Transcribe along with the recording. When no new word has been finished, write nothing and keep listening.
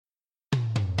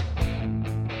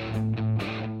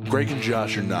Greg and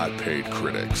Josh are not paid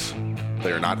critics.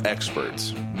 They are not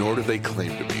experts, nor do they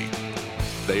claim to be.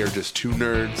 They are just two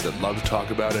nerds that love to talk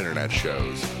about internet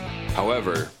shows.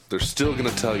 However, they're still going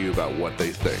to tell you about what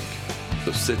they think.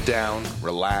 So sit down,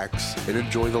 relax, and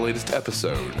enjoy the latest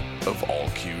episode of All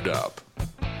Queued Up.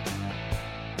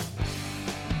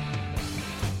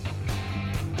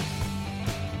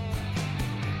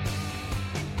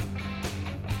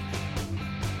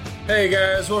 Hey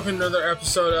guys, welcome to another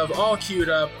episode of All Queued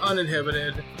Up,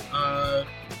 Uninhibited.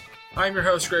 I'm your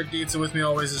host, Greg Dietz, and with me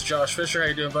always is Josh Fisher. How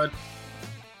you doing, bud?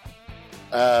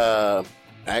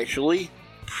 Actually,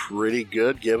 pretty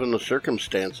good given the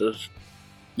circumstances.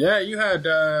 Yeah, you had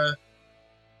a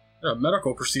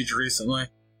medical procedure recently.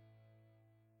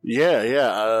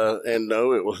 Yeah, and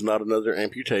no, it was not another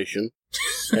amputation.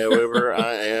 However,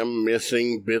 I am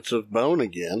missing bits of bone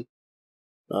again.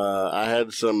 I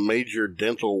had some major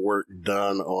dental work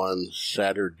done on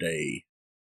Saturday,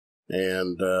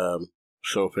 and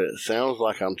so if it sounds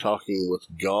like I'm talking with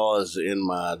gauze in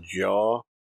my jaw,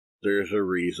 there's a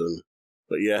reason.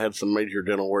 But yeah, I had some major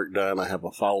dental work done. I have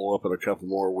a follow-up in a couple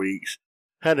more weeks.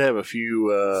 Had to have a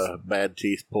few bad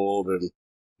teeth pulled and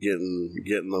getting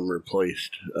them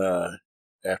replaced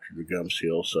after the gums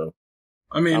heal. So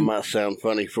I might sound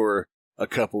funny for a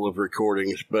couple of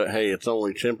recordings, but hey, it's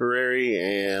only temporary,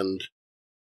 and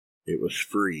it was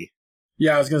free.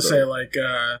 Yeah, I was gonna say,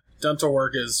 dental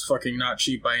work is fucking not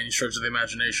cheap by any stretch of the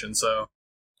imagination, so...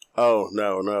 Oh,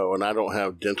 no, and I don't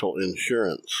have dental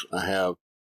insurance. I have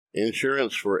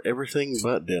insurance for everything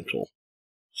but dental.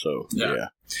 So, yeah.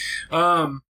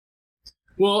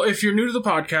 Well, if you're new to the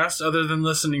podcast, other than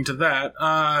listening to that,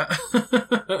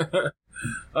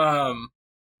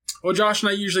 what Josh and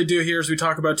I usually do here is we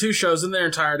talk about two shows in their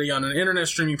entirety on an internet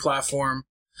streaming platform,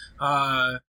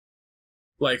 like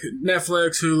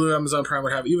Netflix, Hulu, Amazon Prime,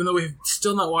 what have you. Even though we've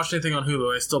still not watched anything on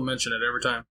Hulu, I still mention it every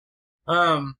time.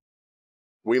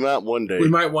 We might one day.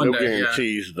 No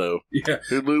guarantees, though. Yeah.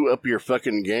 Hulu, up your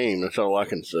fucking game. That's all I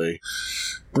can say.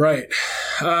 Right.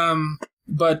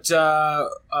 But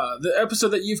the episode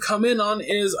that you've come in on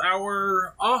is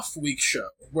our off-week show,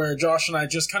 where Josh and I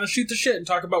just kind of shoot the shit and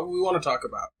talk about what we want to talk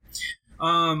about.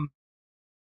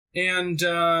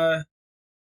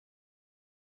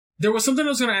 There was something I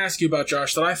was going to ask you about,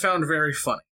 Josh, that I found very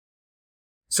funny.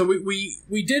 So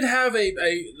we did have a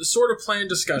sort of planned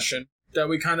discussion that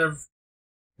we kind of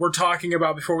were talking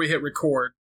about before we hit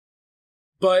record.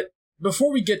 But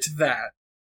before we get to that,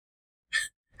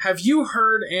 have you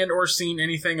heard and or seen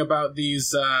anything about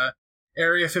these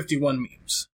Area 51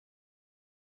 memes?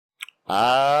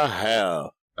 I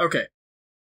have. Okay.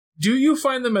 Do you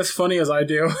find them as funny as I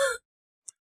do?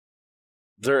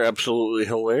 They're absolutely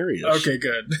hilarious. Okay,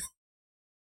 good.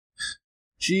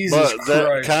 Jesus Christ.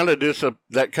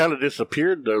 That kind of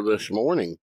disappeared, though, this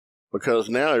morning. Because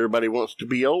now everybody wants to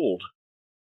be old.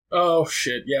 Oh,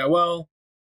 shit. Yeah, well...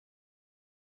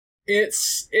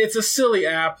 It's a silly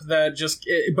app that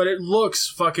but it looks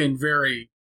fucking very,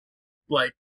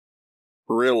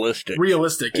 realistic.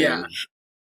 Realistic, yeah.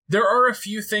 There are a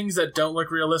few things that don't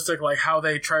look realistic, like how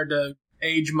they tried to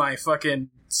age my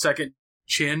fucking second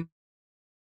chin.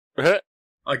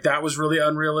 Like, that was really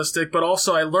unrealistic. But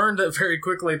also, I learned that very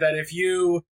quickly that if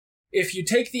you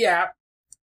take the app,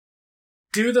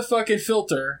 do the fucking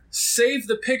filter, save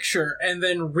the picture, and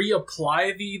then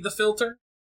reapply the filter,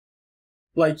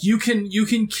 like, you can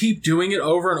keep doing it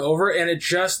over and over, and it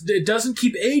doesn't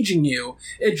keep aging you.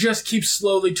 It just keeps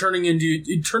slowly turning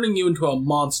you into a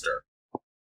monster.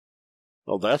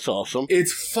 Oh, that's awesome.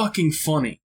 It's fucking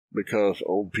funny. Because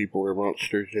old people are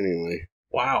monsters anyway.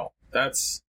 Wow,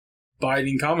 that's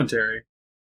biting commentary.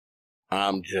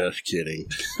 I'm just kidding.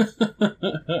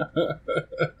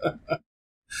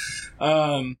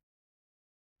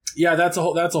 Yeah, that's a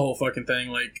whole fucking thing,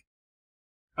 like...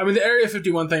 I mean, the Area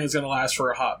 51 thing is going to last for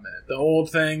a hot minute. The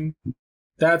old thing,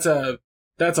 that's a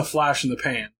flash in the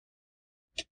pan.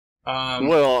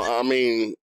 Well, I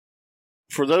mean,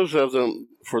 for those of them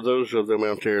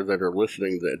out there that are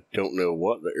listening that don't know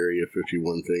what the Area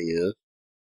 51 thing is,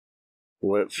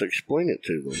 let's explain it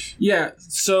to them. Yeah,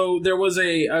 so there was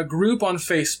a group on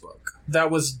Facebook that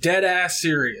was dead-ass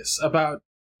serious about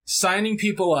signing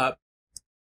people up.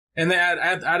 And they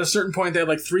at a certain point, they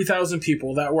had 3,000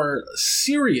 people that were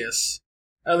serious.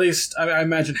 At least, I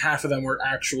imagine half of them were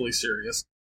actually serious.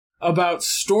 About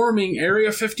storming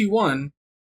Area 51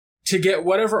 to get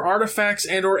whatever artifacts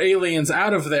and or aliens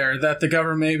out of there that the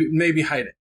government may be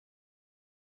hiding.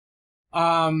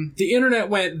 The internet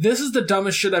went, this is the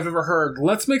dumbest shit I've ever heard.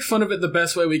 Let's make fun of it the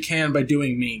best way we can by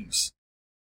doing memes.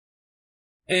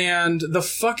 And the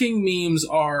fucking memes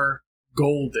are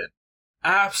golden.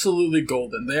 absolutely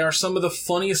golden. They are some of the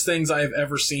funniest things I have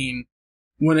ever seen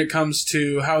when it comes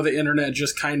to how the internet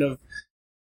just kind of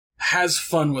has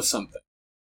fun with something.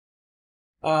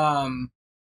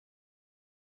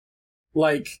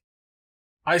 Like,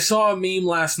 I saw a meme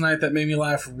last night that made me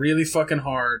laugh really fucking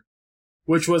hard,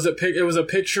 which was it was a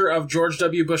picture of George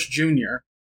W. Bush Jr.,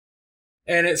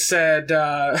 and it said,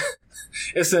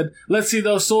 let's see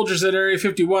those soldiers at Area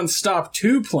 51 stop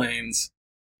 2 planes.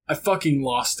 I fucking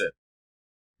lost it.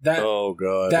 Oh,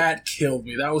 God. That killed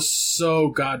me. That was so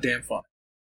goddamn funny.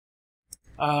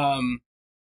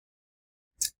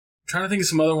 Trying to think of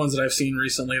some other ones that I've seen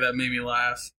recently that made me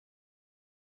laugh.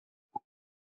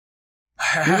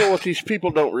 You know what these people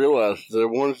don't realize? The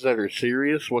ones that are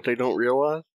serious, what they don't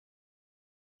realize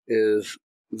is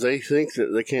they think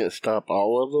that they can't stop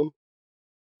all of them,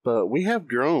 but we have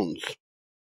drones.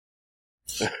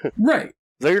 Right.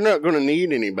 They're not going to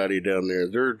need anybody down there.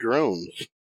 They're drones.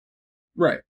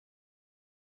 Right.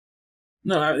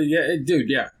 No, dude,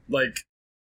 yeah. Like,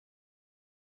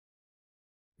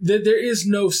 there is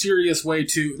no serious way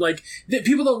to, like,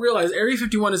 people don't realize Area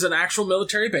 51 is an actual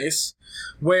military base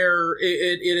where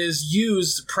it is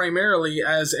used primarily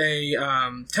as a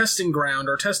testing ground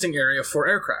or testing area for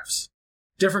aircrafts.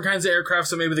 Different kinds of aircrafts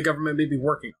that maybe the government may be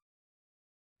working on.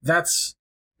 That's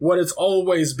what it's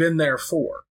always been there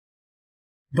for.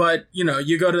 But, you know,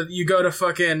 you go to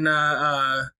fucking,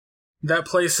 that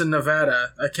place in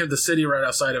Nevada, the city right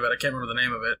outside of it, I can't remember the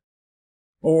name of it.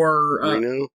 Or,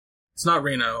 Reno? It's not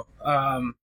Reno.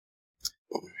 Oh,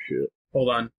 shit. Hold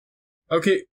on.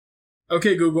 Okay,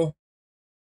 Google.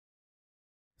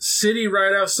 City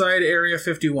right outside Area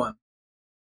 51.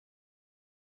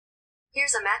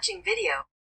 Here's a matching video.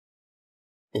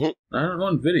 I don't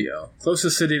want video.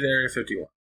 Closest city to Area 51.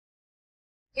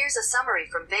 Here's a summary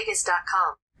from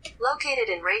Vegas.com. Located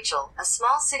in Rachel, a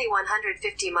small city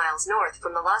 150 miles north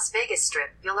from the Las Vegas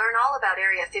Strip, you'll learn all about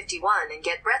Area 51 and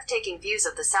get breathtaking views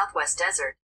of the Southwest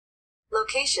Desert.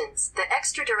 Locations: the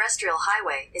Extraterrestrial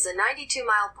Highway is a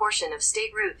 92-mile portion of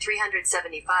State Route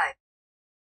 375.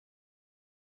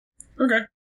 Okay,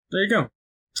 there you go.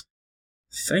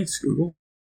 Thanks, Google.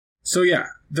 So yeah,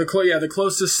 the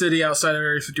closest city outside of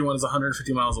Area 51 is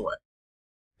 150 miles away.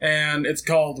 And it's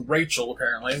called Rachel,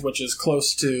 apparently, which is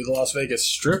close to the Las Vegas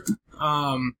Strip.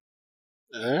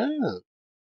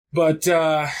 But,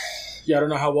 yeah, I don't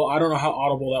know how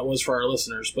audible that was for our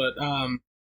listeners, but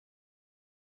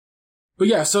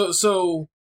yeah, so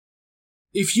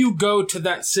if you go to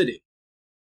that city,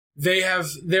 they have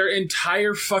their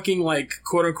entire fucking, like,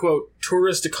 quote unquote,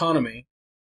 tourist economy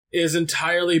is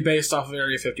entirely based off of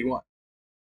Area 51.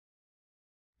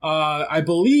 I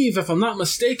believe, if I'm not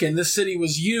mistaken, this city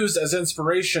was used as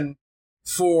inspiration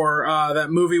for that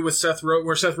movie with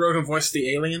where Seth Rogen voiced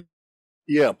the alien.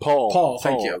 Yeah, Paul.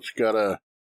 Thank you.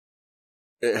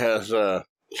 It has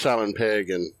Simon Pegg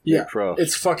and Nick Frost.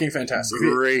 It's fucking fantastic.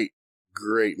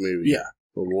 Great movie. Yeah,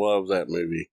 love that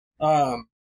movie.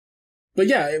 But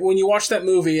yeah, when you watch that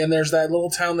movie and there's that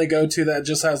little town they go to that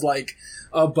just has like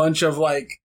a bunch of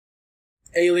like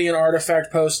alien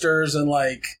artifact posters and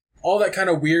like all that kind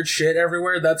of weird shit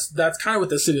everywhere. That's kind of what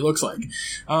the city looks like.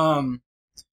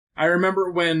 I remember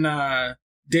when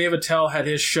Dave Attell had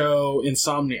his show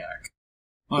Insomniac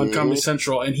on Comedy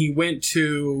Central, and he went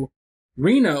to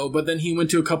Reno, but then he went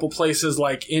to a couple places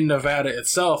like in Nevada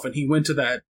itself, and he went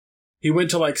to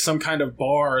like some kind of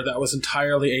bar that was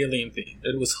entirely alien themed.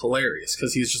 It was hilarious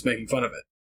because he's just making fun of it.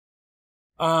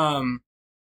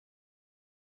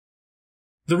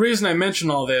 The reason I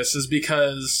mention all this is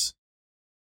because,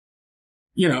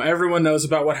 you know, everyone knows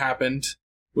about what happened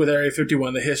with Area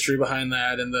 51, the history behind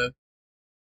that, and the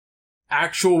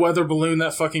actual weather balloon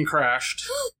that fucking crashed,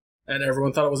 and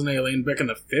everyone thought it was an alien back in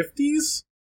the 50s?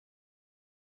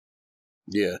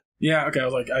 Yeah. Yeah, okay, I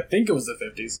was like, I think it was the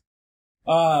 50s.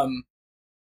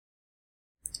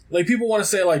 Like, people want to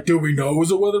say, like, do we know it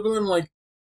was a weather balloon? I'm like,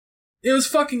 it was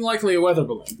fucking likely a weather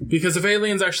balloon. Because if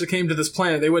aliens actually came to this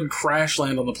planet, they wouldn't crash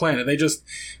land on the planet. They just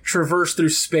traverse through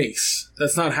space.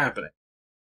 That's not happening.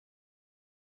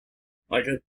 Like,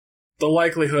 the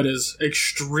likelihood is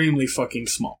extremely fucking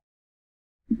small.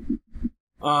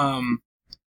 But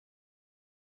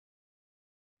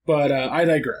I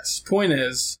digress. Point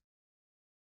is,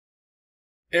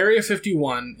 Area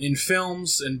 51 in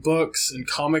films and books and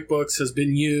comic books has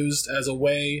been used as a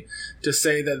way to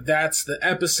say that that's the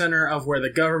epicenter of where the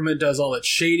government does all its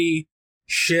shady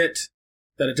shit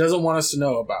that it doesn't want us to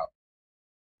know about.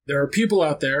 There are people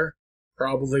out there,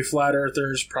 probably flat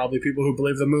earthers, probably people who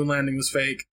believe the moon landing was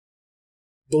fake,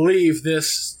 believe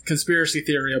this conspiracy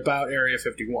theory about Area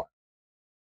 51.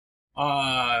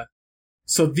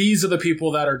 So these are the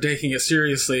people that are taking it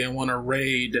seriously and want to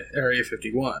raid Area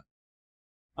 51.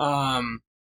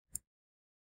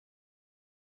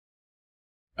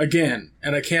 Again,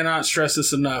 and I cannot stress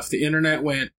this enough, the internet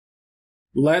went,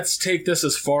 let's take this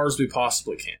as far as we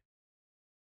possibly can.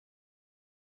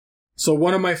 So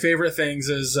one of my favorite things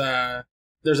is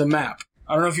there's a map.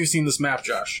 I don't know if you've seen this map,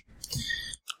 Josh.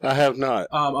 I have not.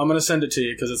 I'm going to send it to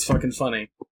you because it's fucking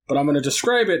funny. But I'm going to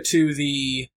describe it to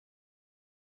the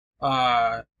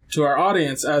to our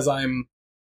audience as I'm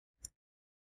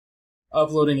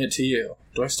uploading it to you.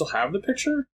 Do I still have the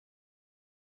picture?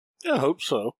 Yeah, I hope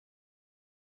so.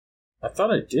 I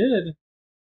thought I did.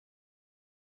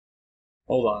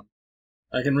 Hold on.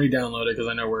 I can re-download it because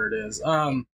I know where it is.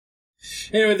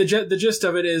 Anyway, the gist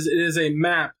of it is a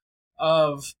map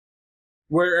of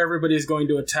where everybody's going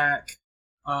to attack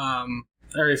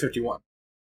Area 51.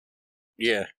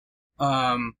 Yeah.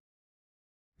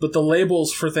 But the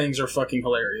labels for things are fucking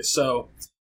hilarious. So,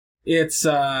 it's,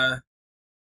 where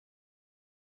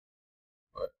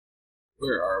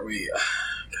are we?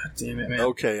 God damn it, man.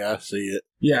 Okay, I see it.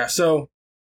 Yeah, so,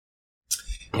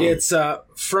 it's,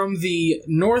 from the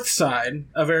north side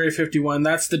of Area 51,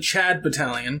 that's the Chad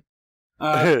Battalion.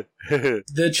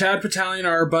 The Chad Battalion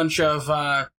are a bunch of,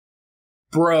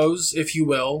 bros, if you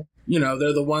will. You know,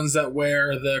 they're the ones that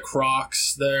wear the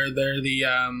Crocs. They're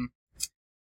the,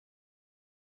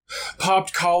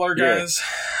 popped collar guys.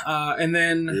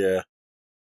 Yeah.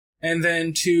 And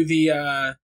then to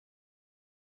the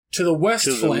west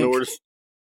flank. North.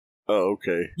 Oh,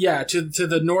 okay. Yeah, to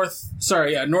the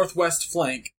northwest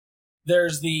flank.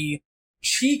 There's the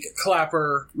Cheek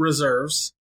Clapper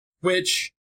Reserves,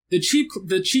 which the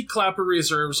Cheek Clapper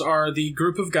Reserves are the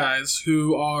group of guys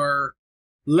who are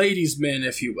ladies' men,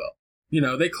 if you will. You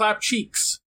know, they clap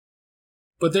cheeks.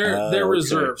 But they're okay.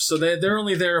 reserves, so they're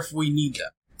only there if we need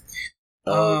them.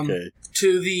 Okay.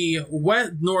 To the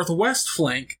northwest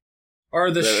flank are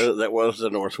the... that was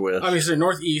the northwest. Obviously,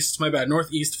 northeast, my bad,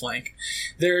 northeast flank.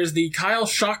 There's the Kyle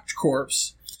Shock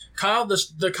Corps.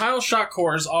 The Kyle Shock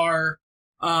Corps are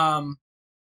the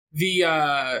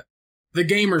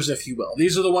gamers, if you will.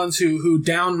 These are the ones who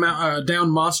down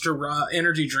Monster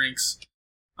energy drinks.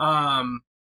 And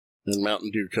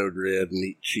Mountain Dew Code Red and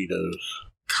eat Cheetos.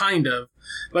 Kind of.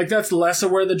 Like, that's less of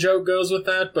where the joke goes with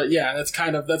that, but yeah, that's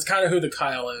kind of who the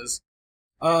Kyle is.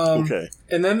 Okay.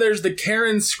 And then there's the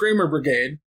Karen Screamer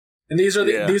Brigade. And these are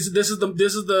this is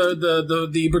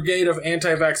the brigade of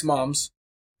anti-vax moms.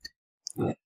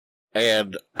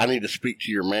 And I need to speak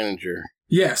to your manager.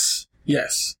 Yes.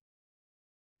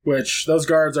 Which, those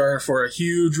guards are for a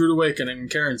huge rude awakening when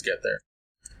Karens get there.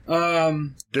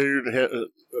 Dude,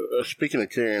 speaking of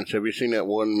Karens, have you seen that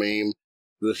one meme?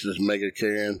 This is Mega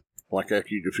Karen. Like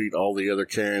after you defeat all the other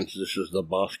Karens, this is the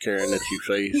boss Karen that you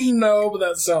face. No, but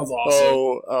that sounds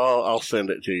awesome. Oh, I'll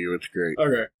send it to you. It's great.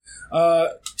 Okay.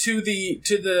 To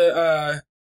the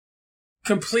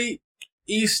complete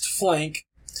east flank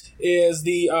is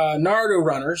the Naruto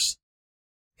Runners,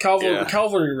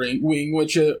 Cavalry Wing,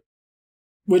 which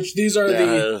these are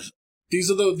go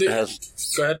ahead.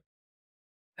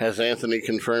 Has Anthony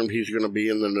confirmed he's going to be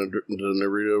in the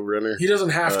Naruto Runner? He doesn't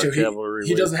have to.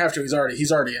 He doesn't have to. He's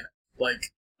already in it.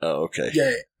 Like. Oh, okay.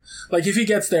 Yeah. Like if he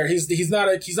gets there, he's not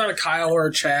a Kyle or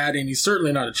a Chad, and he's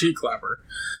certainly not a cheek clapper.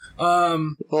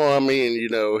 Well, I mean, you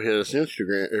know, his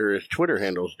Instagram or his Twitter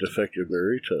handle is Defective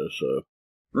Naruto, so.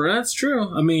 That's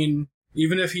true. I mean,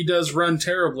 even if he does run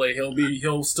terribly,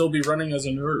 he'll still be running as a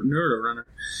Naruto runner.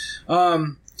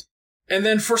 And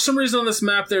then for some reason on this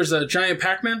map, there's a giant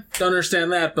Pac-Man. Don't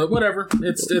understand that, but whatever.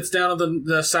 It's down on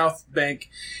the south bank.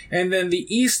 And then the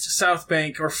east-south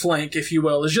bank, or flank, if you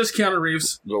will, is just Keanu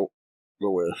Reeves. The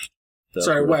west.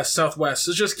 Southwest.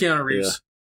 It's just Keanu Reeves.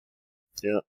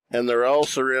 Yeah. And they're all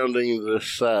surrounding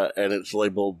this site, and it's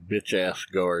labeled bitch-ass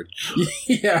guards.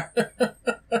 Yeah.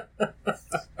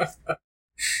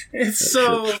 It's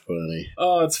so funny.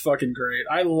 Oh, it's fucking great.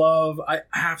 I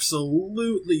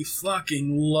absolutely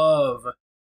fucking love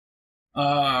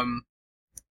I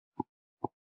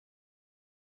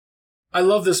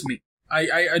love this meme.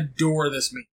 I adore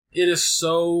this meme. It is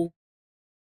so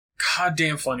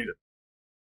goddamn funny to me.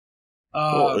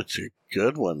 It's a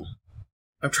good one.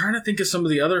 I'm trying to think of some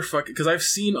of the other because I've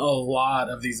seen a lot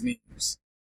of these memes.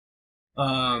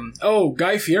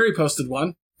 Guy Fieri posted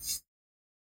one.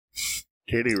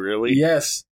 Did he really?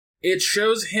 Yes. It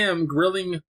shows him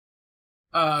grilling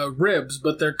ribs,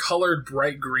 but they're colored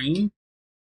bright green.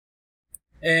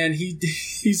 And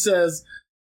he says,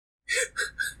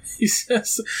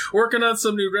 working on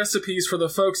some new recipes for the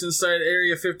folks inside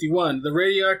Area 51. The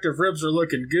radioactive ribs are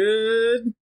looking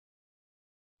good.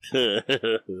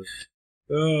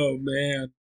 Oh,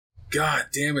 man. God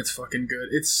damn, it's fucking good.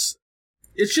 It's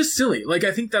just silly. Like,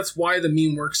 I think that's why the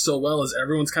meme works so well, is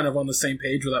everyone's kind of on the same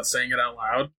page without saying it out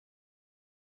loud.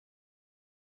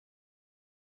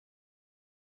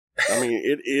 I mean,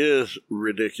 it is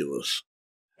ridiculous.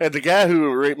 And the guy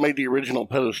who made the original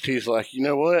post, he's like, you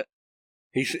know what?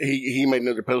 He made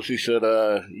another post. He said,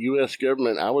 U.S.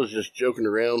 government, I was just joking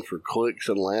around for clicks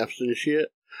and laughs and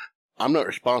shit. I'm not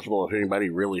responsible if anybody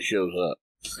really shows up.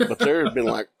 But there have been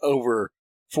like over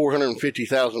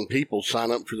 450,000 people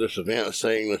sign up for this event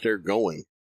saying that they're going.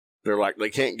 They're like, they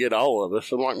can't get all of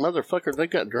us. I'm like, motherfucker, they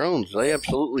got drones. They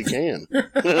absolutely can.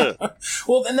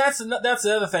 Well, and that's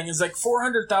the other thing, is like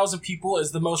 400,000 people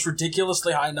is the most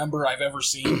ridiculously high number I've ever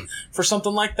seen for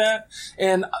something like that.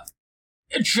 And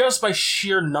just by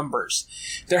sheer numbers,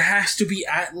 there has to be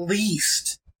at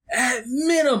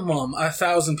minimum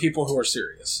 1,000 people who are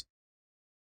serious.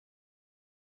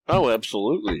 Oh,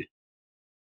 absolutely.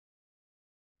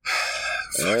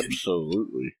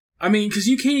 Absolutely. I mean, because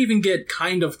you can't even get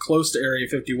kind of close to Area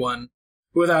 51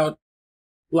 without,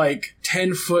 like,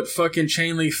 10-foot fucking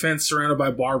chain link fence surrounded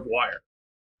by barbed wire.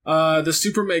 The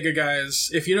Super Mega guys,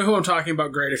 if you know who I'm talking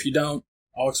about, great. If you don't,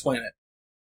 I'll explain it.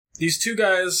 These two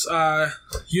guys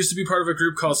used to be part of a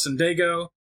group called Sendego,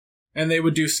 and they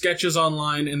would do sketches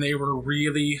online, and they were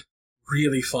really,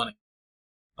 really funny.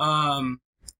 Now,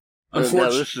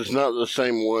 this is not the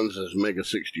same ones as Mega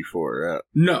 64, right?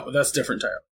 No, that's different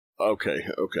entirely. Okay.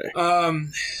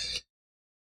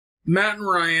 Matt and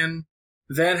Ryan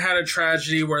then had a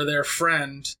tragedy where their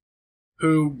friend,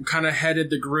 who kind of headed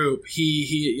the group,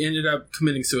 he ended up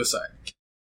committing suicide.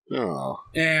 Oh.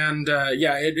 And,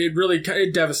 it really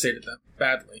devastated them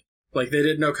badly. Like, they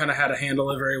didn't know kind of how to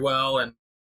handle it very well, and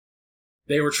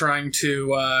they were trying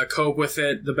to cope with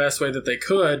it the best way that they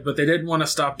could, but they didn't want to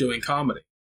stop doing comedy.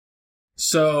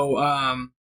 So,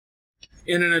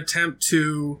 in an attempt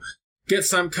to get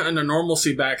some kind of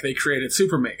normalcy back, they created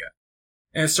Super Mega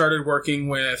and started working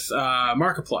with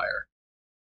Markiplier.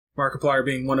 Markiplier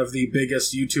being one of the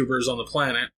biggest YouTubers on the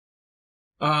planet.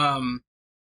 I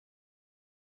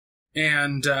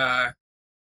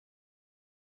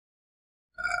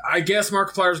guess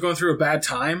Markiplier was going through a bad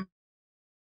time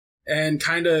and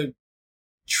kind of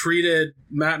treated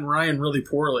Matt and Ryan really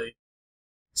poorly.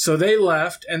 So they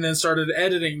left and then started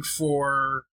editing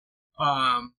for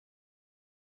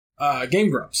Game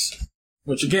Grumps,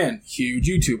 which again, huge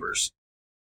YouTubers.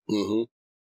 Mm-hmm.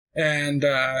 And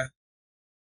that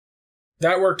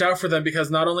worked out for them because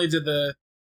not only did the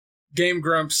Game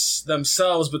Grumps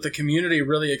themselves, but the community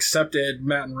really accepted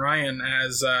Matt and Ryan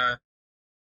as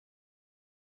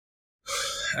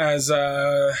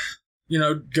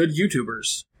good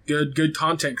YouTubers, good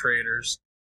content creators.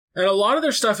 And a lot of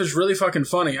their stuff is really fucking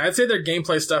funny. I'd say their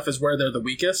gameplay stuff is where they're the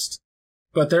weakest,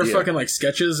 but their fucking like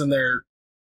sketches and their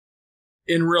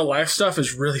in real life stuff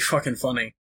is really fucking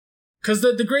funny. Because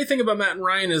the great thing about Matt and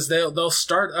Ryan is they'll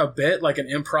start a bit, like an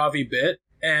improv-y bit,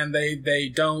 and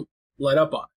they don't let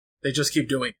up on it. They just keep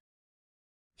doing it.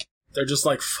 They're just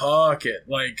like, fuck it.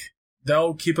 Like,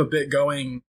 they'll keep a bit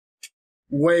going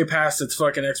way past its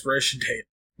fucking expiration date,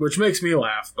 which makes me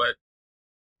laugh, but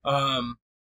oh,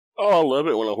 I love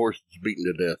it when a horse is beaten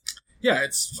to death. Yeah,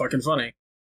 it's fucking funny.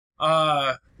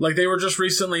 Like they were just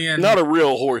recently in... Not a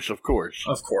real horse, of course.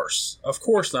 Of course. Of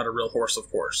course not a real horse, of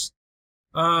course.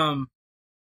 Of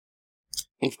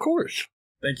course.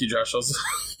 Thank you, Josh. I was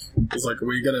like, are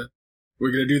we gonna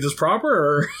do this proper,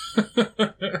 or...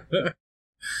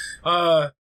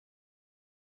 But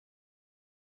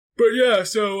yeah,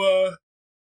 so,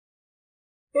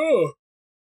 oh,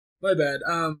 my bad.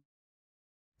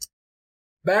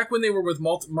 Back when they were with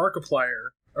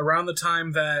Markiplier, around the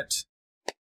time that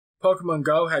Pokemon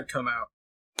Go had come out,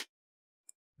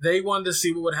 they wanted to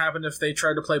see what would happen if they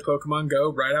tried to play Pokemon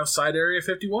Go right outside Area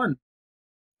 51.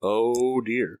 Oh,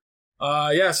 dear.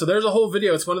 Yeah, so there's a whole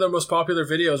video. It's one of their most popular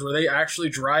videos where they actually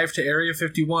drive to Area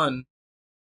 51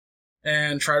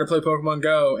 and try to play Pokemon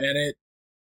Go, and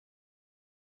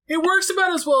it works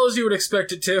about as well as you would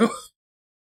expect it to.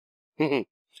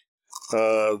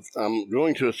 I'm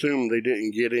going to assume they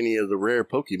didn't get any of the rare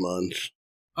Pokemons.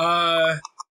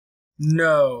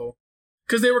 No.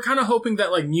 Because they were kind of hoping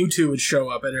that, like, Mewtwo would show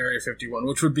up at Area 51,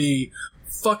 which would be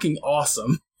fucking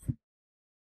awesome.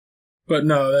 But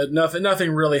no,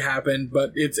 nothing really happened,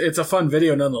 but it's a fun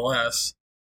video nonetheless.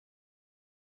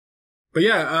 But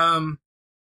yeah,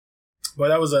 but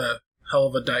that was a hell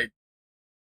of a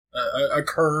a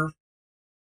curve.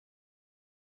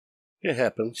 It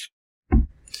happens.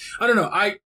 I don't know.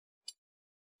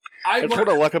 That's what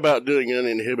I like about doing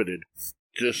Uninhibited.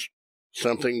 Just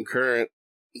something current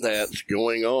that's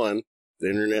going on the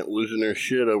internet losing their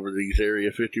shit over these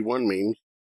Area 51 memes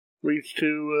leads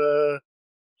to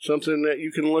something that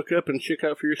you can look up and check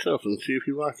out for yourself and see if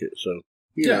you like it. So,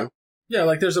 you know. Yeah,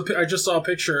 like I just saw a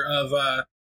picture of,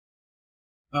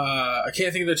 I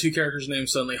can't think of the two characters'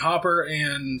 names suddenly, Hopper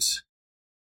and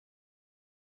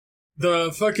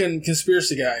the fucking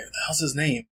conspiracy guy. What the hell's his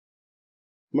name?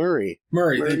 Murray,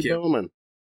 thank you. Bowman.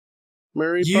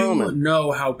 Murray you Bowman.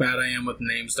 know how bad I am with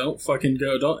names. Don't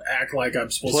act like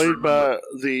I'm supposed to. Played by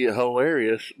the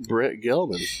hilarious Brett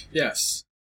Gelman. Yes.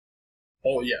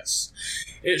 Oh, yes.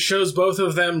 It shows both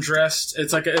of them dressed.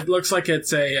 It looks like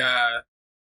it's a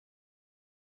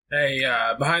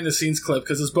behind the scenes clip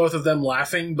because it's both of them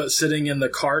laughing but sitting in the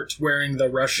cart wearing the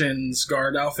Russians'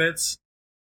 guard outfits.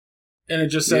 And it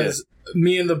just says,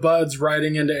 me and the buds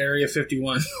riding into Area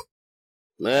 51.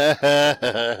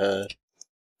 That's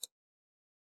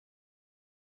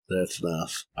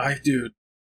nice.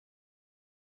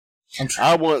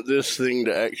 I want this thing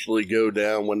to actually go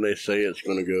down when they say it's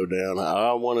going to go down.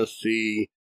 I want to see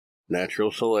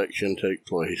natural selection take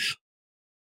place.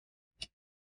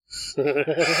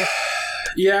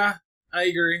 Yeah, I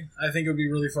agree. I think it would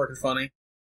be really fucking funny.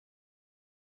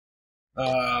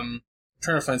 Trying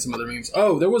to find some other memes.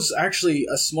 Oh, there was actually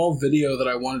a small video that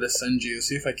I wanted to send you.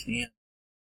 See if I can.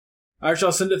 Actually,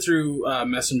 I'll send it through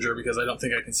Messenger because I don't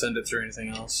think I can send it through anything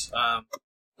else. Oh,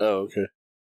 okay.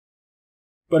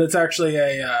 But it's actually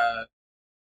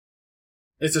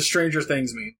it's a Stranger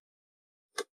Things meme.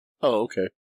 Oh, okay.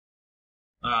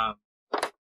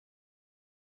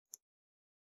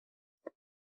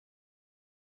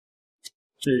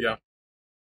 Here you go.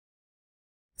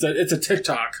 It's a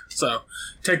TikTok, so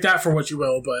take that for what you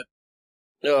will, but...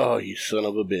 Oh, you son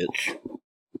of a bitch.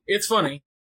 It's funny.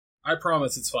 I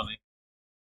promise it's funny.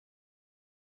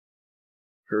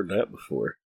 Heard that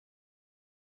before.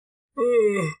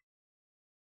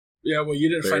 Yeah, well, you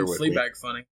didn't find me. Fleabag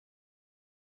funny.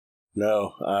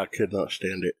 No, I could not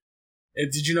stand it.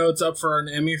 Did you know it's up for an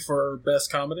Emmy for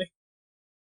Best Comedy?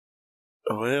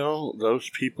 Well, those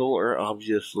people are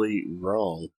obviously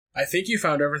wrong. I think you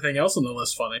found everything else on the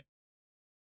list funny.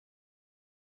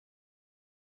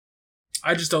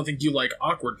 I just don't think you like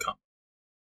awkward comedy.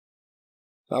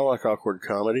 I like awkward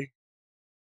comedy.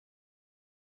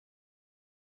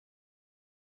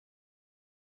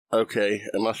 Okay,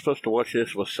 am I supposed to watch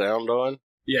this with sound on?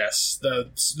 Yes,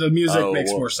 the music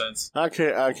makes more sense. I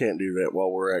can't do that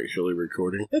while we're actually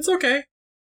recording. It's okay.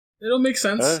 It'll make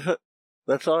sense.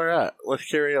 That's alright. Let's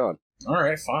carry on.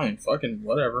 Alright, fine. Fucking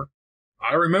whatever.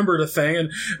 I remembered a thing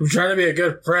and I'm trying to be a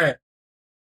good friend.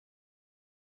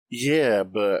 Yeah,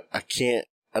 but I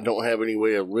don't have any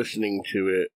way of listening to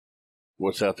it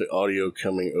without the audio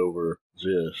coming over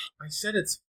this. I said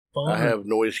it's fun. I have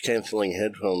noise-canceling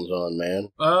headphones on, man.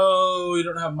 Oh, you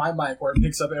don't have my mic where it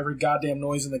picks up every goddamn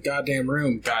noise in the goddamn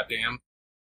room. Goddamn.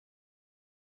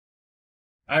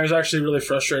 I was actually really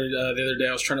frustrated the other day.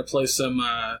 I was trying to play some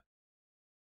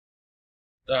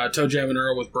Toe Jam and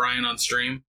Earl with Brian on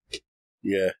stream.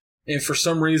 Yeah. And for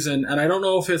some reason, and I don't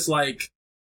know if it's like,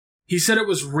 he said it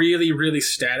was really, really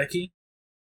staticky.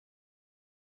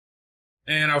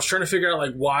 And I was trying to figure out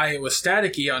like why it was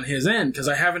staticky on his end, because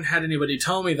I haven't had anybody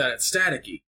tell me that it's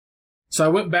staticky. So I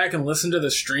went back and listened to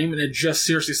the stream, and it just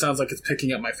seriously sounds like it's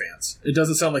picking up my fans. It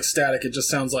doesn't sound like static, it just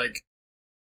sounds like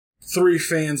 3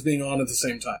 fans being on at the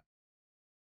same time.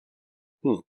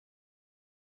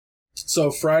 So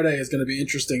Friday is going to be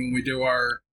interesting when we do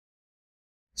our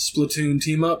Splatoon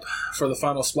team-up for the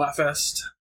final Splatfest.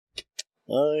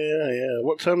 Oh, yeah.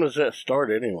 What time does that start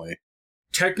anyway?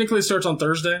 Technically it starts on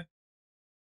Thursday.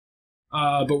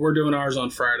 But we're doing ours on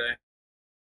Friday.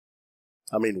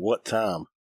 I mean, what time?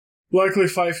 Likely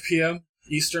 5 p.m.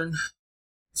 Eastern.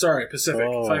 Sorry, Pacific.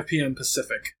 Oh. 5 p.m.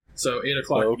 Pacific. So 8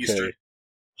 o'clock Eastern.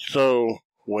 So,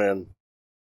 when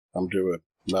I'm doing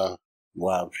my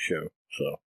live show,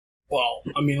 so... Well,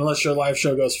 I mean, unless your live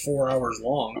show goes 4 hours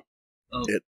long.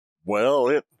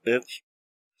 It's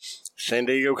San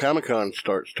Diego Comic-Con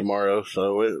starts tomorrow,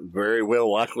 so it very well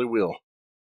likely will.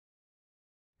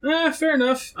 Fair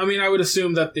enough. I mean, I would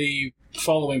assume that the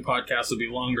following podcast would be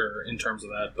longer in terms of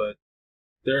that, but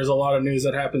there's a lot of news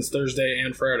that happens Thursday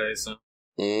and Friday, so.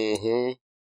 Mm-hmm.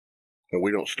 And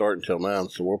we don't start until 9,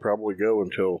 so we'll probably go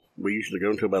until, we usually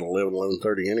go until about 11,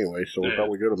 11:30 anyway, so we'll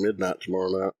probably go to midnight tomorrow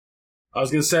night. I was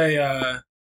going to say,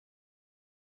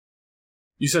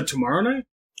 you said tomorrow night?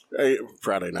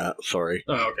 Friday night, sorry.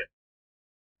 Oh, okay.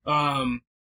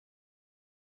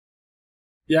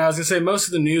 Yeah, I was going to say, most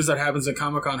of the news that happens at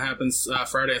Comic-Con happens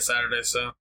Friday and Saturday,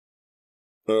 so.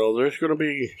 Well, there's going to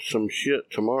be some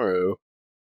shit tomorrow.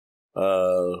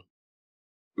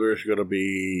 there's going to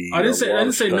be. I didn't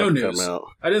say no news.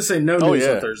 I didn't say no news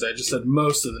on Thursday. I just said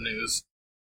most of the news.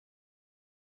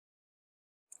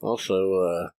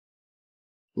 Also,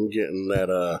 I'm getting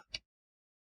that.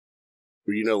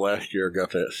 Well, last year I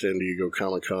got that San Diego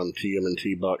Comic-Con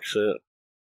TMNT box set.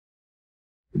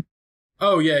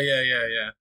 Oh yeah.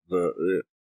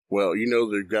 Well,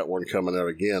 they've got one coming out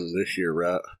again this year,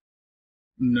 right?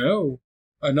 No,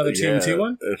 another TMNT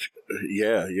one. It's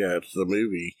the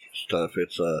movie stuff.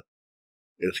 It's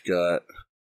got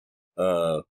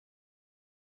Shredder,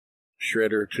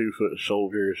 2-foot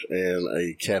soldiers, and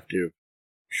a captive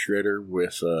Shredder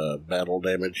with battle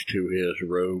damage to his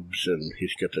robes, and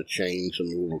he's got the chains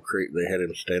and the little crate they had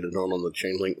him standing on the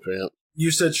chain link fence.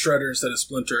 You said Shredder instead of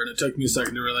Splinter, and it took me a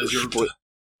second to realize you were...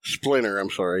 Splinter, I'm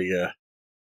sorry, yeah.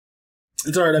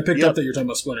 It's alright, I picked up that you're talking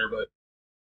about Splinter, but...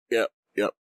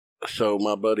 Yep. So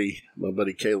my buddy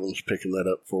Caelan's picking that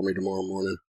up for me tomorrow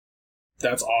morning.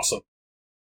 That's awesome.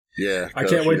 Yeah. I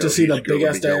can't wait to see the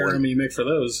big-ass diorama you make for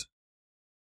those.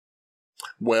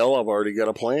 Well, I've already got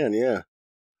a plan, yeah.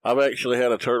 I've actually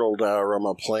had a turtle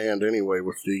diorama planned anyway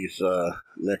with these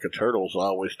NECA turtles. I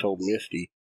always told Misty,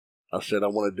 I said I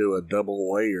want to do a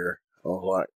double layer. I was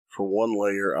like, for one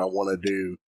layer, I want to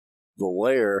do the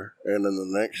layer, and then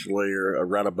the next layer,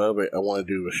 right above it, I want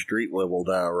to do a street-level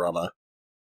diorama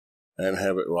and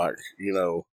have it like,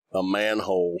 a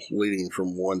manhole leading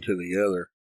from one to the other.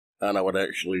 And I would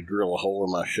actually drill a hole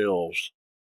in my shelves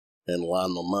and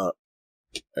line them up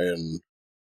and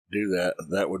do that.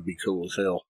 That would be cool as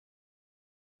hell.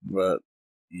 But,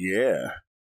 yeah,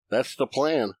 that's the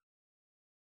plan.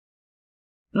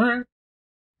 All right.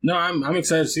 No, I'm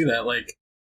excited to see that.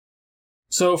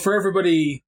 So for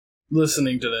everybody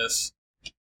listening to this,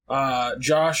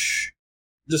 Josh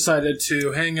decided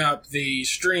to hang up the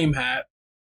stream hat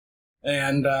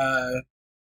and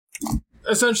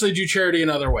essentially do charity in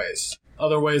other ways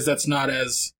that's not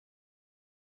as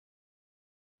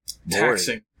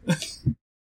taxing.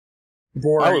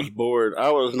 Boring. I was bored.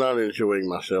 I was not enjoying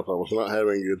myself. I was not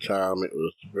having a good time. It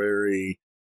was very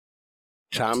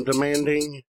time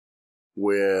demanding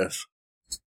with,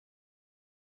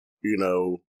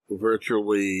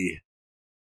 virtually,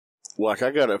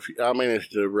 I got I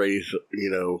managed to raise,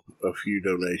 a few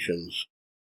donations,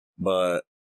 but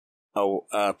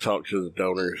I talked to the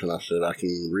donors and I said, I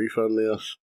can refund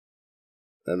this.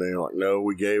 And they're like, no,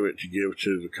 we gave it to give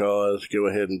to the cause. Go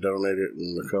ahead and donate it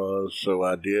in the cause. So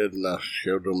I did, and I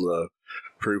showed them the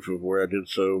proof of where I did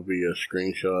so via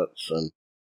screenshots. And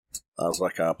I was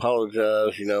like, I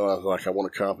apologize. I was like, I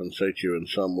want to compensate you in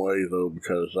some way, though,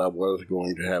 because I was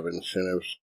going to have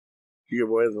incentives to give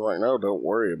away. They're like, no, don't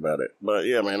worry about it. But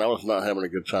yeah, man, I was not having a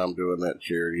good time doing that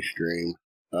charity stream.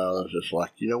 I was just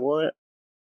like, you know what?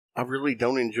 I really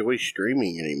don't enjoy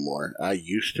streaming anymore. I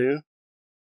used to.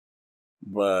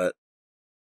 But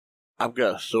I've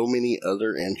got so many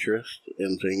other interests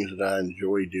and things that I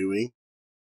enjoy doing.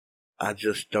 I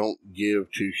just don't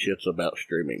give two shits about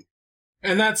streaming.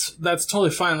 And that's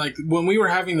totally fine. When we were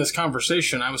having this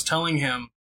conversation, I was telling him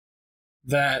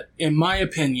that, in my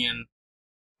opinion,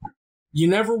 you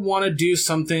never want to do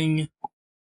something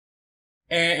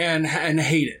and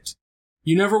hate it.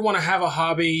 You never want to have a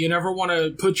hobby. You never want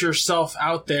to put yourself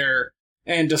out there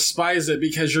and despise it,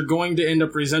 because you're going to end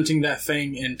up resenting that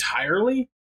thing entirely.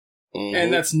 Mm-hmm.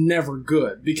 And that's never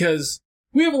good, because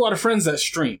we have a lot of friends that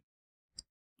stream.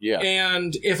 Yeah.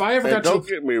 And if I ever don't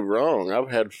get me wrong, I've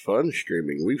had fun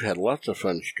streaming. We've had lots of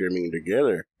fun streaming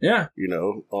together. Yeah.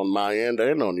 On my end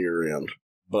and on your end.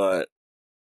 But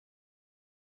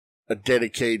a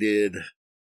dedicated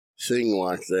thing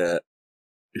like that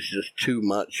is just too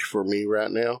much for me right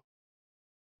now.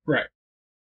 Right.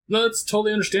 No, it's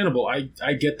totally understandable.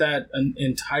 I get that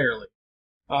entirely.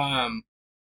 I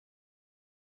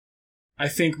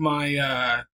think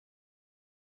my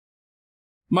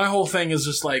whole thing is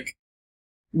just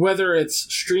whether it's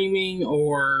streaming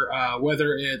or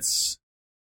whether it's,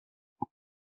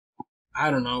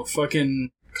 I don't know,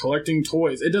 fucking collecting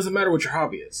toys. It doesn't matter what your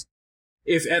hobby is.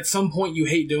 If at some point you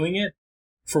hate doing it,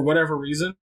 for whatever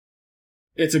reason,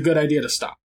 it's a good idea to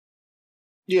stop.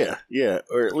 Yeah,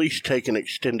 or at least take an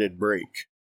extended break.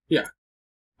 Yeah.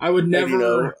 I would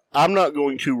never... I'm not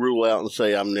going to rule out and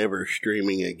say I'm never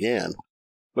streaming again,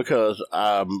 because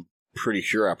I'm pretty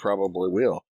sure I probably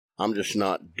will. I'm just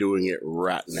not doing it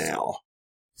right now.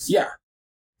 Yeah.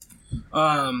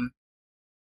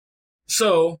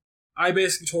 So, I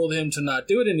basically told him to not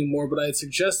do it anymore, but I had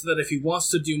suggested that if he wants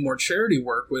to do more charity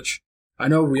work, which I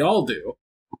know we all do,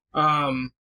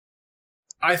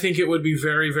 I think it would be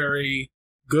very, very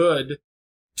good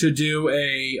to do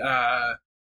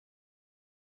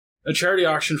a charity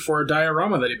auction for a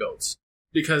diorama that he builds.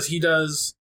 Because he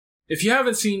does... If you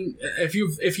haven't seen... If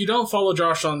you don't follow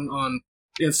Josh on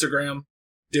Instagram,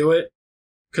 do it.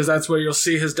 Because that's where you'll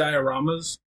see his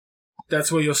dioramas.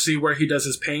 That's where you'll see where he does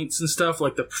his paints and stuff,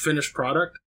 like the finished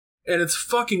product. And it's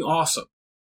fucking awesome.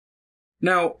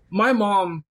 Now, my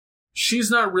mom, she's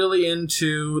not really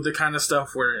into the kind of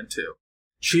stuff we're into.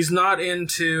 She's not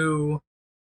into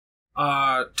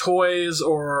toys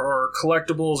or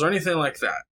collectibles or anything like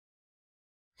that.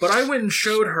 But I went and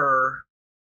showed her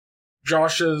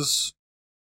Josh's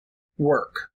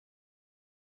work.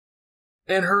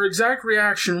 And her exact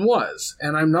reaction was,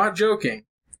 and I'm not joking,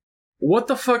 what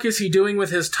the fuck is he doing with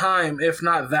his time if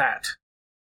not that?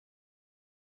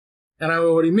 And I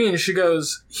go, what do you mean? She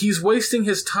goes, he's wasting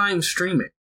his time streaming.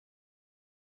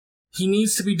 He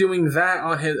needs to be doing that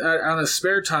on his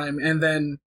spare time, and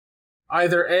then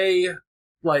either A,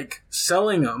 like,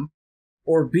 selling them,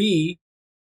 or B,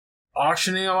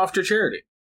 auctioning them off to charity.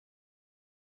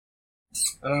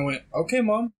 And I went, okay,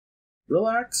 Mom,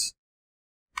 relax.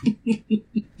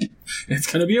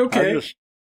 It's gonna be okay.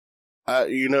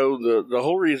 The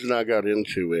whole reason I got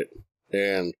into it,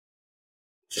 and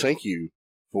thank you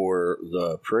for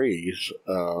the praise.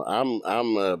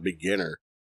 I'm a beginner.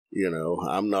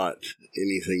 I'm not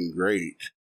anything great.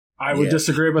 I would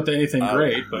disagree about the anything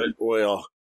great, but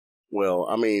well,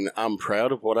 I mean, I'm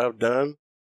proud of what I've done,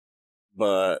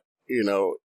 but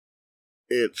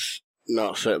it's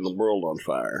not setting the world on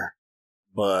fire.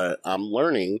 But I'm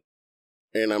learning,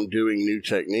 and I'm doing new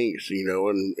techniques.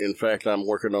 And in fact, I'm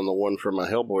working on the one for my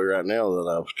Hellboy right now that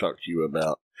I've talked to you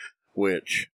about,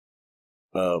 which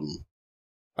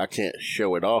I can't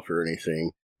show it off or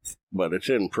anything, but it's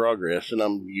in progress, and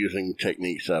I'm using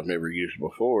techniques I've never used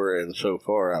before, and so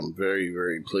far I'm very,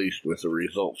 very pleased with the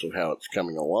results of how it's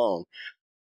coming along.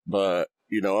 But,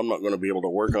 I'm not going to be able to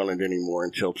work on it anymore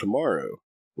until tomorrow,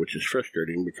 which is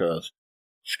frustrating because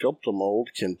Sculptamold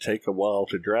can take a while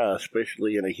to dry,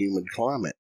 especially in a humid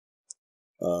climate.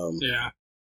 Yeah,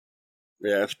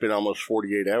 it's been almost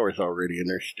 48 hours already, and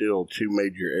there's still two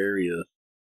major areas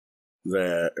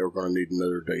that are going to need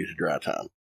another day's dry time.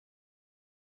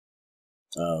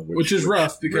 Which is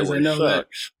rough because really I know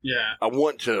sucks. that. Yeah, I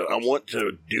want to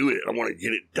do it. I want to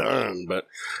get it done, but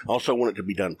I also want it to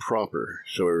be done proper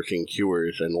so everything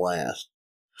cures and lasts.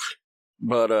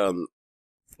 But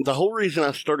the whole reason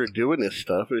I started doing this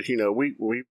stuff is,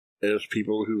 we as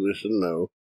people who listen know,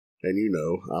 and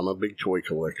I'm a big toy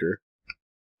collector,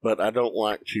 but I don't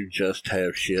like to just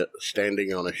have shit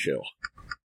standing on a shelf.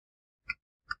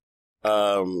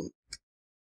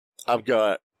 I've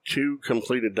got 2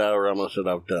 completed dioramas that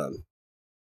I've done.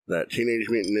 That Teenage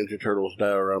Mutant Ninja Turtles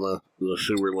diorama, the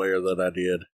sewer layer that I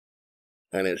did,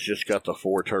 and it's just got the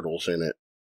 4 turtles in it.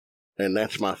 And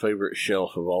that's my favorite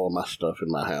shelf of all of my stuff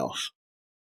in my house.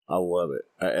 I love it.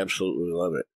 I absolutely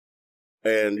love it.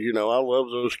 And, I love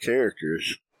those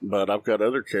characters, but I've got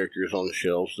other characters on the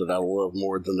shelves that I love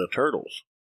more than the turtles.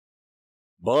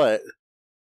 But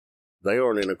they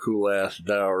aren't in a cool-ass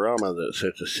diorama that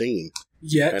sets a scene.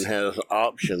 Yet. And has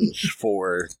options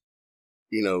for,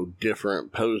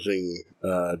 different posing,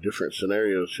 different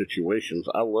scenario situations.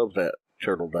 I love that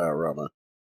turtle diorama.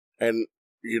 And,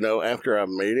 after I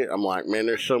made it, I'm like, man,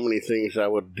 there's so many things I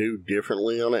would do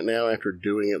differently on it now after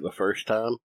doing it the first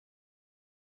time.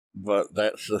 But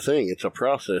that's the thing. It's a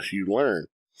process you learn.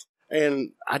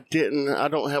 And I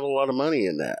don't have a lot of money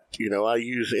in that. I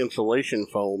use insulation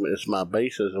foam as my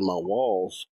bases and my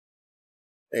walls.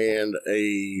 And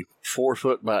a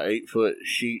 4-foot by 8-foot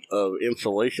sheet of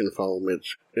insulation foam.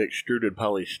 It's extruded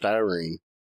polystyrene.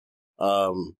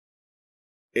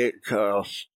 It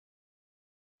costs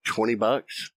 $20.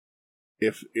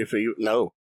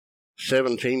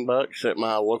 $17 at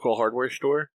my local hardware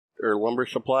store or lumber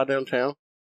supply downtown.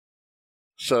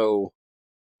 So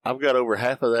I've got over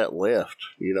half of that left,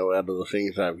 out of the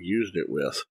things I've used it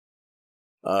with.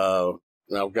 I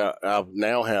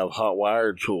now have hot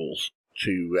wire tools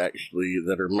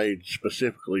that are made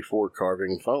specifically for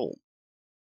carving foam.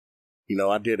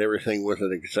 I did everything with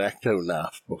an X-Acto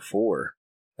knife before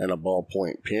and a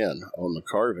ballpoint pen on the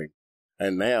carving.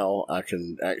 And now I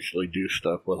can actually do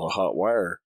stuff with a hot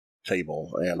wire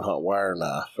table and a hot wire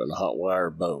knife and a hot wire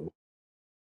bow.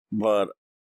 But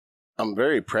I'm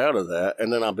very proud of that.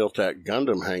 And then I built that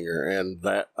Gundam hanger, and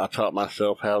that I taught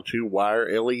myself how to wire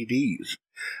LEDs.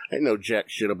 I ain't no jack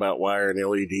shit about wiring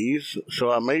LEDs, so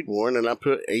I made one and I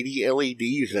put 80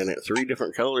 LEDs in it, 3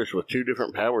 different colors with 2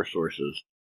 different power sources.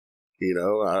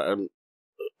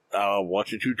 I'll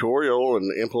watch a tutorial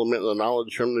and implement the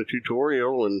knowledge from the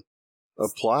tutorial and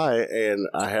apply, and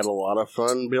I had a lot of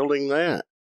fun building that.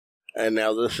 And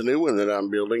now this new one that I'm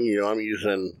building, I'm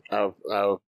using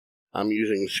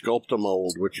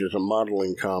Sculptamold, which is a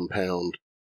modeling compound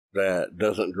that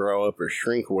doesn't draw up or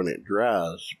shrink when it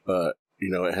dries, but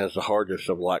it has the hardness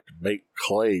of like baked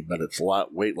clay, but it's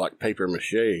lightweight like paper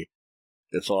mache.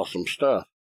 It's awesome stuff.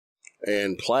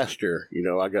 And plaster,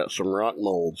 I got some rock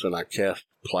molds and I cast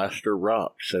plaster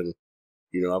rocks, and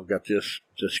I've got this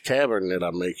cavern that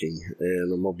I'm making,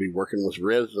 and I'm gonna be working with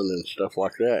resin and stuff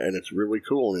like that, and it's really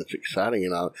cool and it's exciting,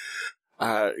 and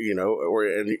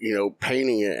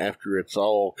painting it after it's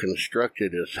all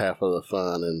constructed is half of the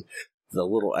fun, and the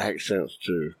little accents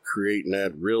to create and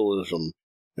add realism,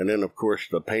 and then of course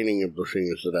the painting of the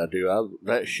things that I do.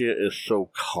 That shit is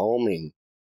so calming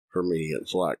for me.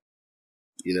 It's like,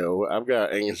 I've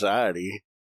got anxiety.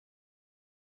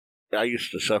 I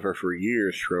used to suffer for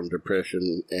years from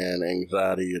depression and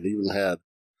anxiety, and even had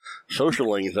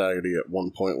social anxiety at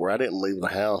one point where I didn't leave the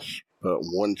house but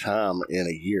one time in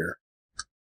a year.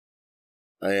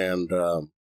 And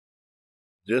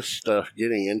this stuff,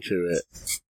 getting into it,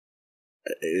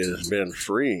 has been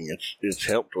freeing. It's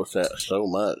helped with that so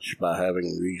much by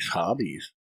having these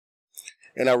hobbies.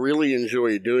 And I really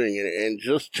enjoy doing it. And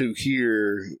just to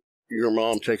hear your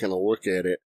mom taking a look at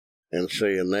it and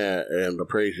saying that, and the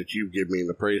praise that you've given me and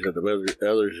the praise that the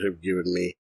others have given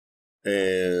me,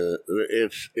 and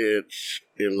it's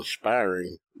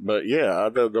inspiring. But yeah,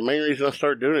 the main reason I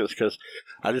started doing it is because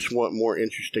I just want more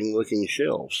interesting looking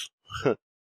shelves.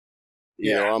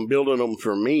 I'm building them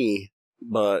for me,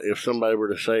 but if somebody were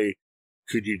to say,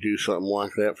 could you do something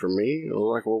like that for me? I'm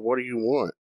like, well, what do you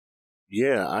want?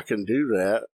 Yeah, I can do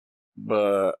that,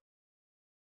 but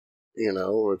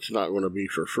it's not going to be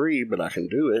for free, but I can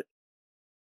do it.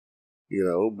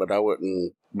 But I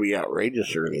wouldn't be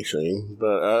outrageous or anything.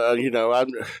 But,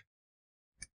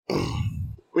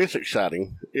 it's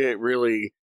exciting. It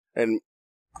really, and,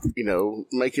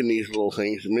 making these little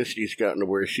things, Misty's gotten to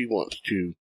where she wants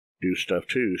to do stuff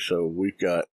too. So we've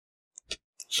got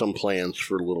some plans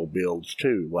for little builds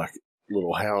too, like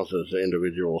little houses,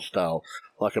 individual style,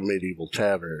 like a medieval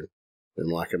tavern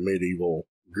and like a medieval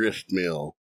grist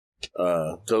mill.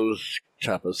 Those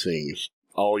type of things,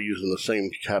 all using the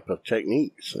same type of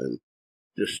techniques, and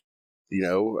just,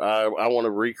 I want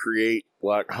to recreate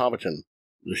like Hobbiton,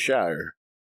 the Shire.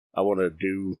 I want to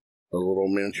do a little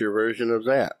miniature version of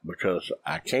that because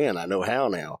I know how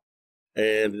now,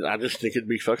 and I just think it'd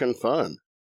be fucking fun.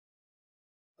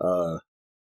 I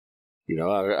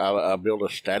built a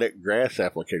static grass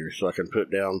applicator so I can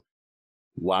put down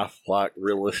lifelike,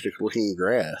 realistic looking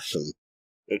grass, and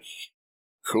it's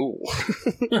cool.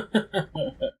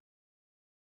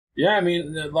 Yeah, I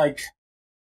mean, like,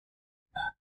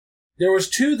 there was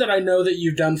two that I know that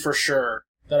you've done for sure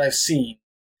that I've seen,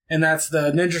 and that's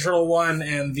the Ninja Turtle one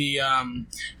and the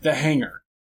hangar.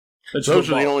 Those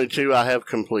are the only two I have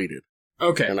completed.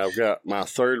 Okay. And I've got my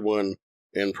third one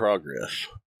in progress.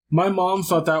 My mom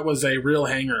thought that was a real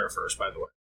hangar at first, by the way.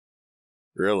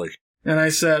 Really? And I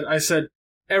said,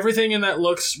 everything in that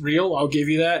looks real, I'll give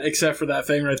you that, except for that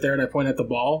thing right there, and I point at the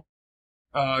ball.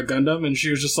 Gundam, and she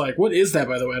was just like, what is that,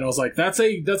 by the way? And I was like, that's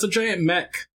a giant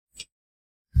mech.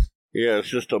 Yeah, it's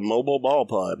just a mobile ball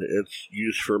pod. It's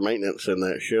used for maintenance in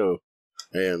that show,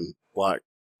 and like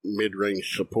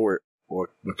mid-range support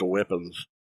with the weapons.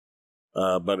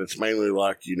 But it's mainly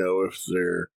like, if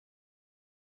they're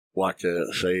like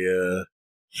a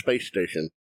space station,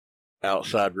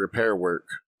 outside repair work,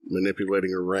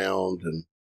 manipulating around, and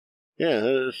yeah,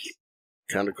 it's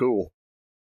kind of cool.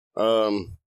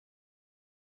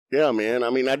 Yeah, man.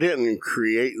 I mean, I didn't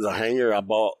create the hangar. I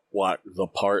bought, like, the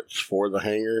parts for the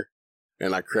hangar,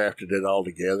 and I crafted it all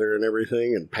together and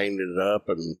everything, and painted it up,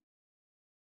 and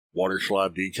water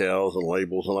slide decals and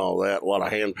labels and all that. A lot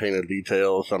of hand-painted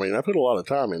details. I mean, I put a lot of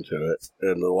time into it,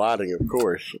 and the lighting, of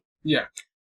course. Yeah.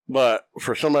 But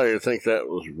for somebody to think that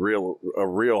was a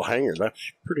real hangar,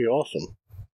 that's pretty awesome.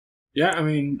 Yeah, I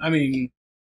mean,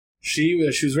 she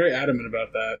was very adamant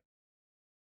about that.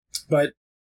 But,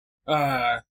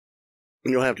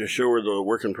 you'll have to show her the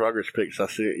work in progress pics I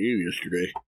sent you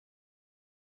yesterday.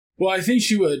 Well, I think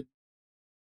she would.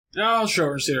 I'll show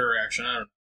her and see her reaction.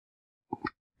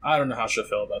 I don't know how she'll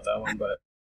feel about that one, but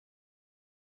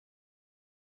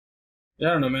yeah,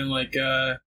 I don't know, man. Like,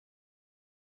 I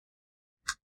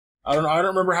don't know. I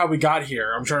don't remember how we got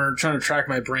here. I'm trying to track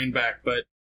my brain back, but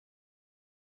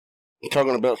I'm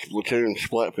talking about Splatoon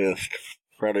Splatfest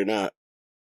Friday night.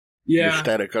 Yeah, you're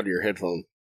static on your headphone.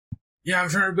 Yeah, I'm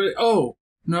trying to. Oh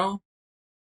no.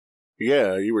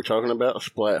 Yeah, you were talking about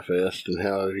Splatfest and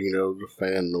how, the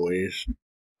fan noise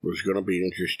was going to be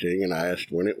interesting, and I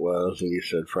asked when it was, and you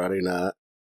said Friday night.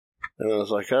 And I was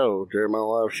like, oh, during my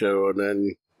live show. And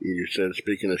then you said,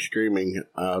 speaking of streaming,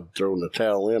 I'd thrown the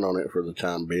towel in on it for the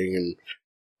time being, and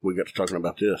we got to talking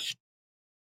about this.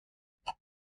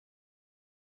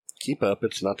 Keep up.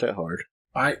 It's not that hard.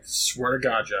 I swear to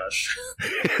God, Josh.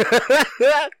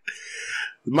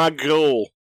 My goal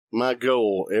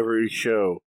every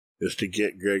show is to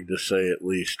get Greg to say at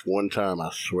least one time, I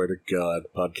swear to God,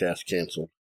 podcast canceled.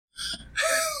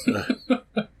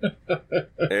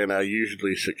 And I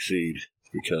usually succeed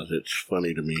because it's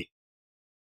funny to me.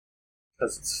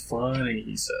 Because it's funny,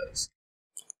 he says.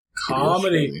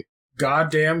 Comedy.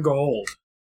 Goddamn gold.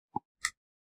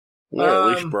 Well,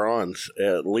 at least bronze.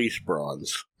 At least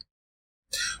bronze.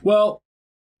 Well,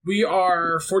 we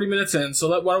are 40 minutes in, so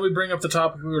why don't we bring up the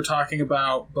topic we were talking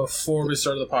about before we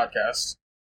started the podcast?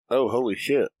 Oh, holy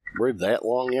shit. We're that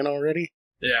long in already?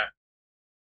 Yeah.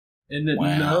 Isn't it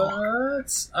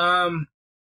nuts?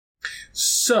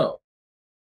 So,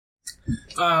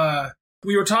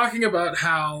 we were talking about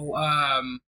how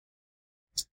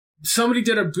somebody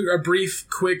did a brief,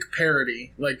 quick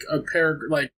parody, like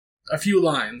a few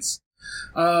lines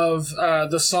of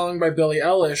the song by Billie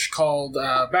Eilish called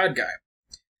 "Bad Guy."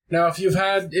 Now, if you've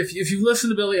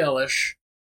listened to Billie Eilish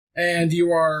and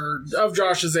you are of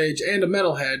Josh's age and a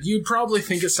metalhead, you'd probably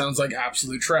think it sounds like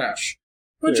absolute trash,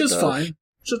 which is fine.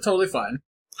 It's totally fine.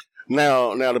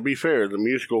 Now, to be fair, the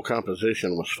musical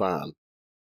composition was fine.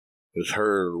 It's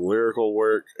her lyrical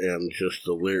work, and just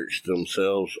the lyrics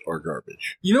themselves are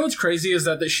garbage. You know what's crazy is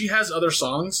that she has other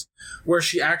songs where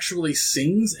she actually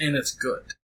sings, and it's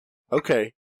good.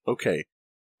 Okay.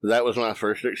 That was my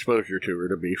first exposure to her,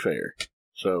 to be fair.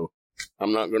 So,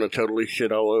 I'm not going to totally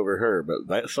shit all over her, but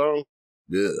that song?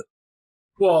 Ugh.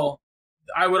 Well,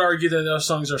 I would argue that those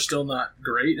songs are still not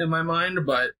great in my mind,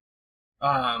 but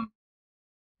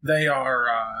they are...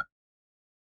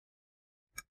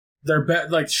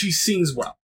 they're she sings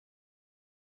well.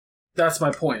 That's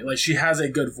my point. Like, she has a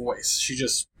good voice. She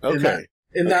just... Okay.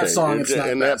 In that song, it's not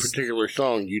in best. that particular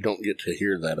song, you don't get to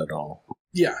hear that at all.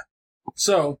 Yeah.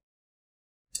 So,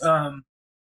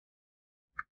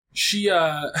 she,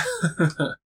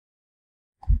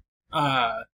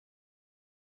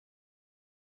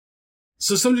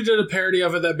 so somebody did a parody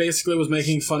of it that basically was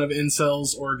making fun of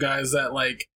incels or guys that,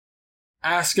 like,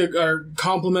 ask or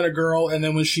compliment a girl, and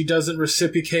then when she doesn't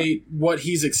reciprocate what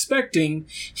he's expecting,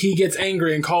 he gets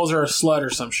angry and calls her a slut or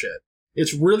some shit.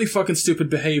 It's really fucking stupid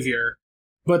behavior.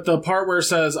 But the part where it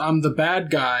says, I'm the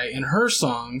bad guy in her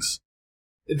songs,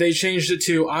 they changed it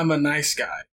to, I'm a nice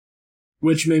guy.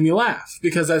 Which made me laugh,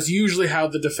 because that's usually how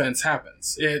the defense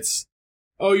happens. It's,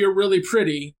 oh, you're really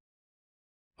pretty.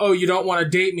 Oh, you don't want to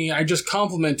date me. I just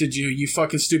complimented you, you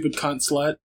fucking stupid cunt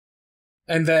slut.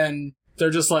 And then they're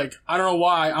just like, I don't know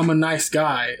why, I'm a nice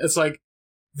guy. It's like,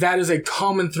 that is a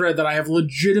common thread that I have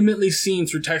legitimately seen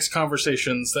through text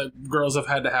conversations that girls have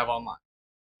had to have online.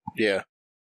 Yeah.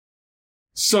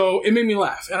 So it made me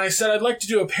laugh. And I said I'd like to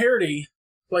do a parody,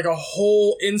 like a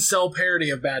whole incel parody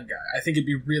of Bad Guy. I think it'd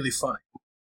be really funny.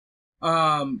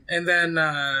 And then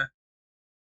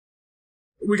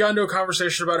we got into a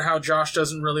conversation about how Josh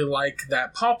doesn't really like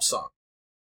that pop song.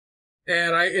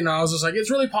 And I was just like, it's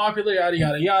really popular, yada,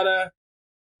 yada, yada.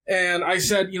 And I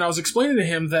said, I was explaining to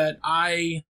him that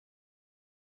I've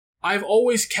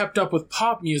always kept up with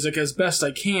pop music as best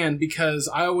I can because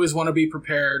I always want to be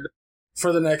prepared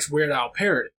for the next Weird Al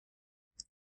parody.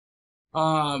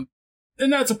 And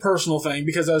that's a personal thing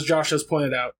because, as Josh has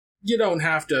pointed out, you don't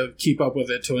have to keep up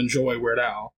with it to enjoy Weird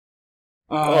Al.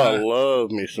 I love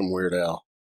me some Weird Al.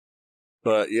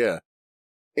 But yeah,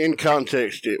 in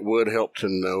context, it would help to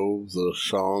know the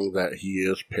song that he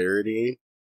is parodying,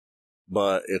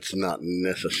 but it's not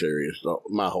necessary. It's not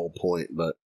my whole point.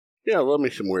 But yeah, I love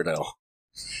me some Weird Al.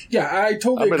 Yeah, I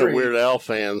totally agree. I've been a Weird Al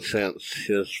fan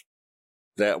since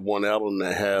that one album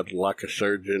that had Like a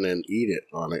Surgeon and Eat It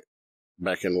on it.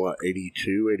 Back in,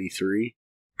 82, 83?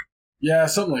 Yeah,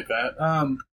 something like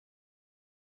that.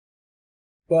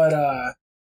 But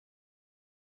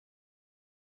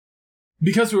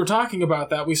because we were talking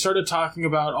about that, we started talking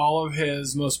about all of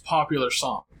his most popular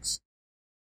songs.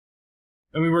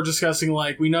 And we were discussing,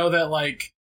 we know that,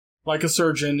 Like a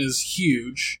Surgeon is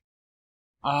huge.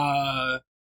 The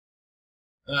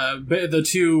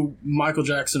two Michael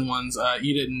Jackson ones,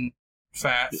 Eat It and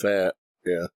Fat. Fat,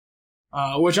 yeah.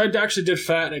 Which I actually did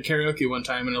Fat at karaoke one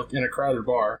time in a crowded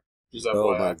bar.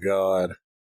 Oh my god!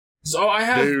 So I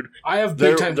have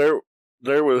big time.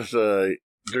 There's a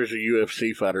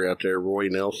UFC fighter out there, Roy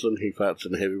Nelson. He fights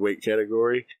in the heavyweight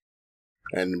category,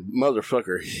 and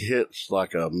motherfucker hits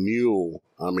like a mule.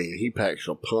 I mean, he packs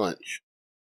a punch.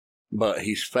 But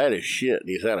he's fat as shit. And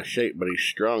he's out of shape, but he's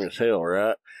strong as hell,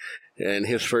 right? And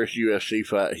his first UFC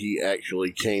fight, he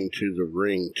actually came to the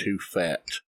ring too fat.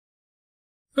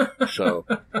 So,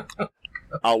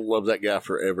 I'll love that guy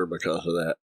forever because of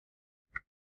that.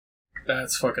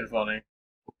 That's fucking funny.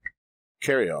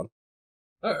 Carry on.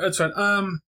 That's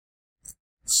fine.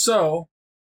 So,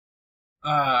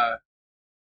 so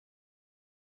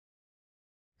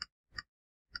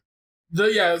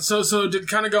to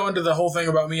kind of go into the whole thing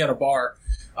about me at a bar,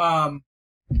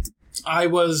 I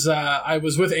was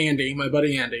with Andy, my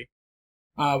buddy Andy,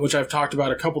 which I've talked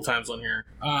about a couple times on here.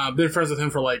 Been friends with him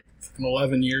for like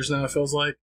 11 years now, it feels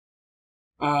like.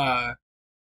 But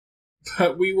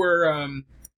we were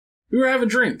having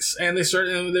drinks, and they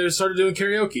started doing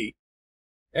karaoke,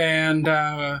 and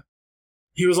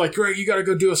he was like, "Greg, you got to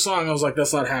go do a song." I was like,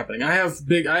 "That's not happening. I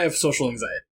have social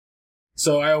anxiety,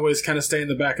 so I always kind of stay in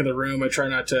the back of the room. I try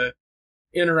not to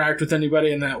interact with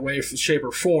anybody in that way, shape,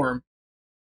 or form."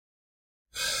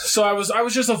 So I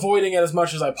was just avoiding it as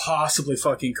much as I possibly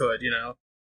fucking could, you know.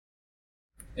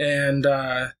 And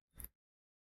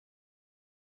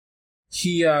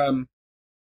he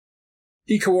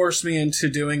coerced me into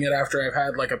doing it after I've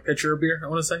had like a pitcher of beer, I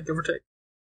want to say, give or take.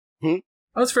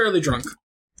 I was fairly drunk,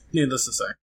 needless to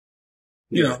say.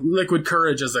 You know, liquid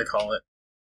courage, as they call it.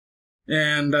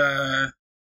 And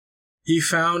he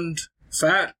found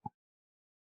Fat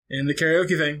in the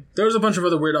karaoke thing. There was a bunch of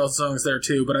other Weird Al songs there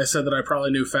too, but I said that I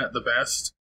probably knew Fat the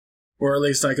best. Or at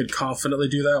least I could confidently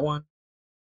do that one.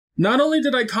 Not only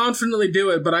did I confidently do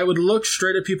it, but I would look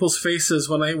straight at people's faces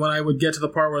when I would get to the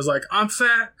part where I was like, I'm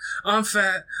fat,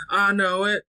 I know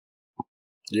it.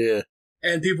 Yeah.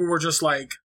 And people were just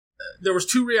like, there was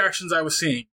two reactions I was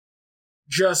seeing.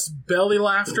 Just belly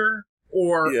laughter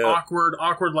or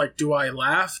awkward, like, do I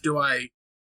laugh? Do I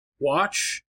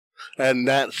watch? And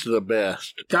that's the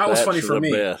best. That's funny for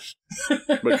me. Best.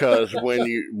 Because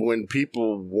when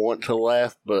people want to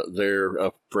laugh, but they're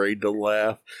afraid to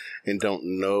laugh and don't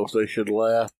know if they should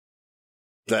laugh,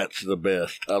 that's the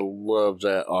best. I love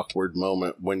that awkward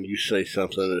moment when you say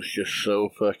something that's just so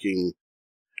fucking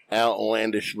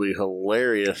outlandishly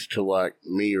hilarious to like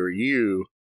me or you,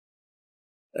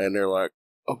 and they're like,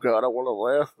 "Oh God, I want to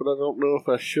laugh, but I don't know if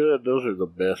I should." Those are the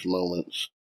best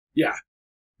moments. Yeah.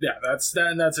 Yeah, that's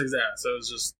exact. So it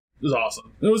was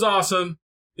awesome. It was awesome,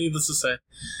 needless to say.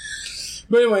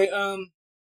 But anyway,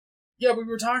 yeah, we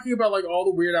were talking about like all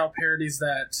the Weird Al parodies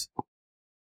that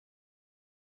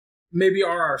maybe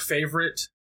are our favorite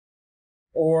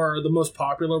or the most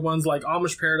popular ones. Like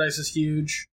Amish Paradise is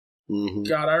huge. Mm-hmm.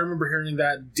 God, I remember hearing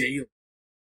that daily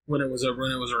when it was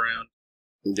around.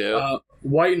 Yeah.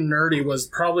 White and Nerdy was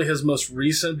probably his most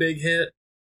recent big hit.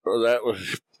 Well,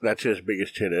 that's his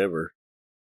biggest hit ever.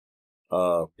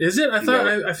 Is it? I thought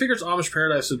I figured Amish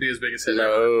Paradise would be his biggest hit.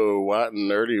 No, White and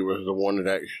Nerdy was the one that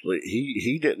actually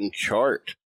he didn't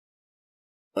chart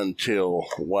until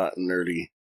White and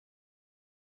Nerdy.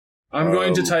 I'm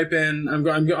going to type in.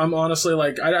 I'm honestly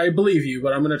like I believe you,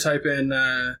 but I'm going to type in.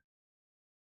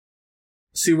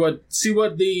 See what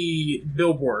the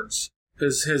billboards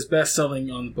his best selling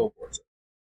on the billboards.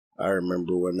 I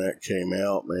remember when that came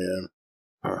out, man.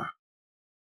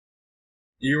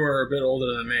 You were a bit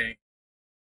older than me.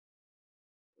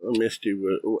 Misty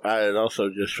I had also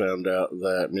just found out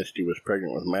that Misty was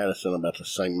pregnant with Madison about the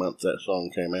same month that song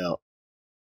came out.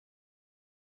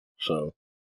 So.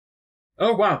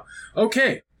 Oh, wow.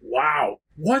 Okay. Wow.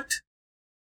 What?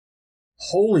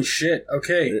 Holy shit.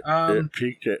 Okay. It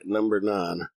peaked at number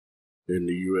 9 in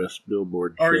the U.S.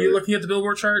 Billboard chart. Are you looking at the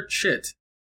Billboard chart? Shit.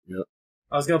 Yep.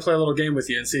 I was going to play a little game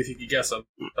with you and see if you could guess them,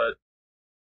 but.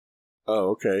 Oh,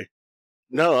 okay.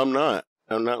 No, I'm not.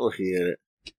 I'm not looking at it.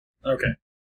 Okay.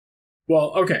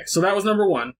 Well, okay, so that was number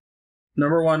 1.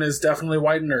 Number 1 is definitely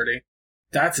White and Nerdy.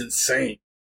 That's insane.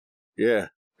 Yeah,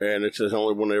 and it's his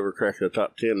only one to ever crack the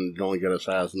top 10 and only got as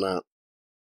high as 9.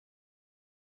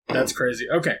 That's crazy.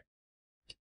 Okay.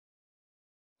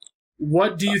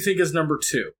 What do you think is number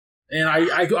 2? And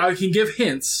I can give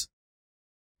hints,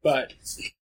 but...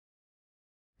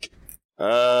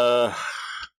 I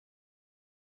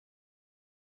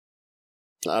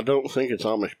don't think it's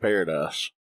Amish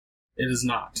Paradise. It is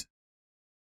not.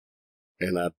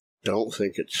 And I don't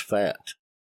think it's Fat.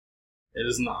 It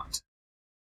is not.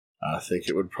 I think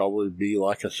it would probably be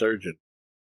Like a Surgeon.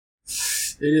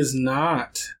 It is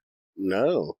not.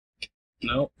 No.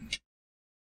 Nope.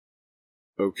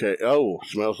 Okay. Oh,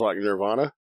 Smells Like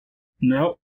Nirvana?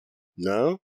 Nope.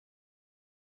 No?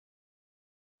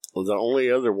 Well, the only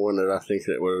other one that I think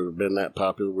that would have been that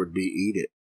popular would be Eat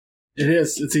It. It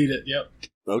is. It's Eat It, yep.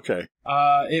 Okay.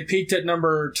 It peaked at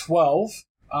number 12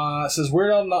 It says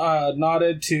Weird Al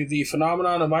nodded to the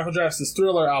phenomenon of Michael Jackson's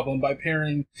Thriller album by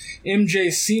pairing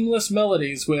MJ's seamless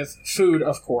melodies with Food,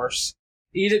 of course.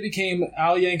 Eat It became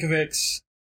Al Yankovic's,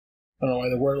 I don't know why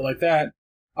they worded it like that,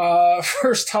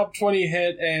 first top 20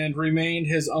 hit and remained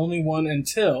his only one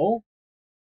until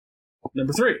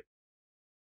number 3.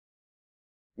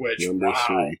 Which, number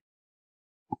 3.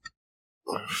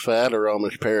 Fat or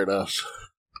Amish Paradise?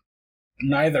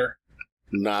 Neither.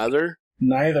 Neither?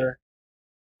 Neither.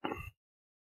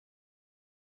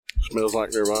 Smells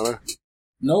Like Nirvana?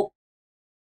 Nope.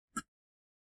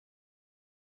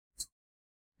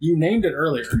 You named it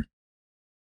earlier.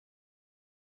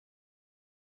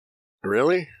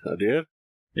 Really? I did?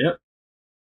 Yep.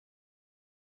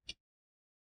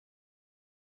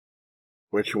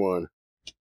 Which one?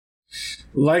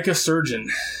 Like a Surgeon.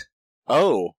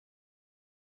 Oh,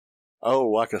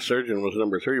 Like a Surgeon was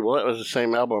number 3. Well, that was the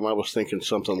same album. I was thinking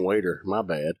something later. My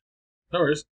bad. No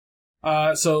worries.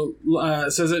 It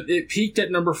says it peaked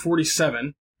at number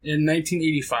 47 in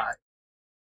 1985.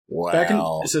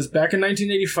 Wow. It says back in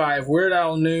 1985, Weird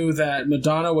Al knew that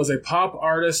Madonna was a pop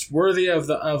artist worthy of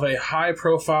a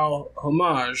high-profile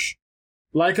homage.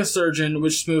 Like a Surgeon,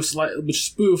 which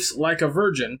spoofs Like a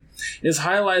Virgin, is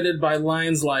highlighted by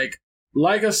lines like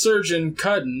a surgeon,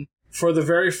 cutting for the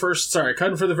very first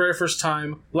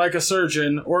time, like a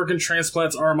surgeon, organ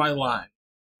transplants are my line.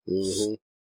 Mm-hmm.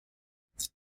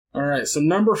 All right, so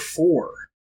number 4.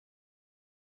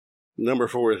 Number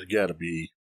 4 has got to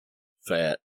be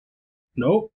Fat.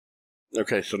 Nope.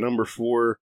 Okay, so number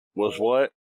 4 was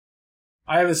what?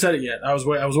 I haven't said it yet. I was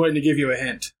waiting to give you a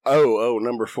hint. Oh,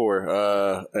 number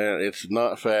 4. And it's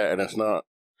not Fat, and it's not.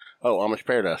 Oh, Amish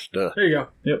Paradise. Duh. There you go.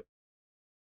 Yep.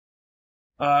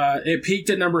 It peaked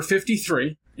at number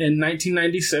 53 in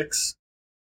 1996.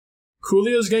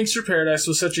 Coolio's Gangster Paradise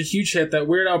was such a huge hit that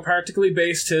Weird Al practically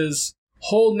based his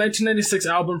whole 1996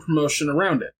 album promotion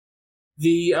around it.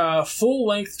 The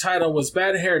full-length title was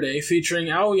Bad Hair Day, featuring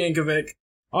Al Yankovic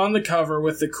on the cover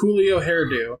with the Coolio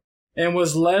hairdo, and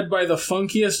was led by the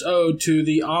funkiest ode to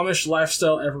the Amish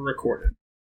lifestyle ever recorded.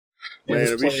 Man,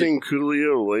 have you seen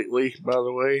Coolio lately, by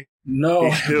the way?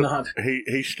 No, I'm not.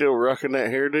 He's still rocking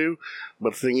that hairdo,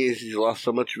 but the thing is, he's lost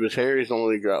so much of his hair, he's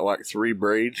only got like 3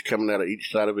 braids coming out of each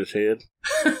side of his head.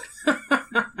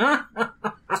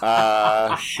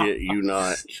 Shit you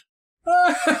not.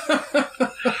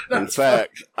 In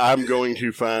fact, I'm going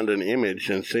to find an image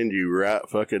and send you right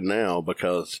fucking now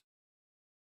because,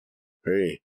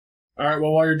 hey. Alright,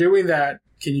 well, while you're doing that,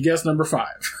 can you guess number 5?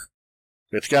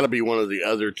 It's got to be one of the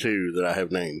other 2 that I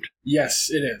have named. Yes,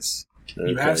 it is.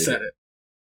 Okay. You have said it.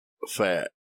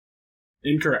 Fat.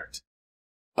 Incorrect.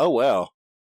 Oh, wow.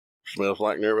 Smells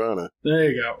Like Nirvana.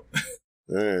 There you go.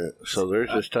 Alright, so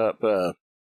there's this top 5.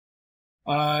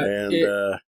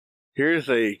 Here's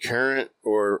a current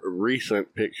or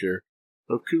recent picture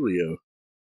of Coolio.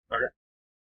 Okay.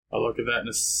 I'll look at that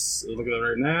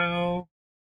right now.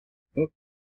 Oh.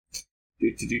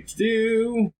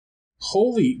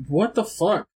 Holy, what the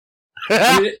fuck?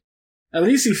 At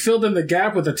least he filled in the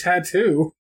gap with a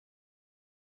tattoo.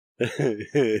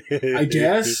 I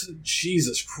guess?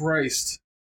 Jesus Christ.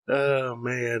 Oh,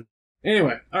 man.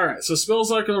 Anyway, alright, so Smells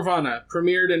Like Nirvana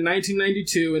premiered in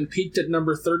 1992 and peaked at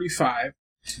number 35.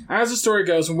 As the story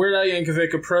goes, when Weird Al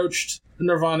Yankovic approached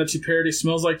Nirvana to parody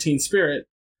Smells Like Teen Spirit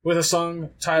with a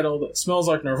song titled Smells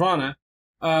Like Nirvana,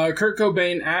 Kurt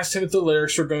Cobain asked him if the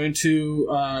lyrics were going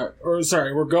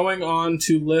on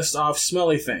to list off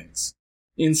smelly things.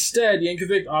 Instead,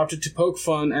 Yankovic opted to poke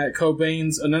fun at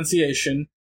Cobain's enunciation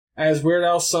as Weird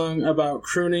Al sung about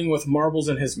crooning with marbles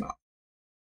in his mouth.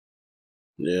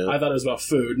 Yeah. I thought it was about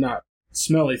food, not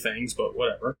smelly things, but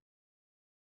whatever.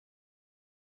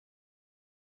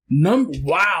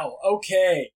 Wow,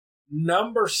 okay.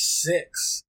 Number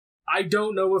 6. I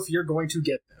don't know if you're going to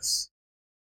get this.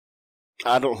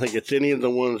 I don't think it's any of the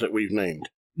ones that we've named.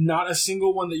 Not a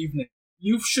single one that you've named.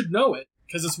 You should know it,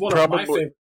 because it's one of my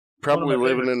favorites. Probably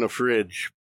living in the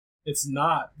fridge. It's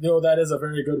not. No, that is a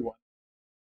very good one.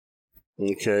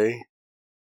 Okay.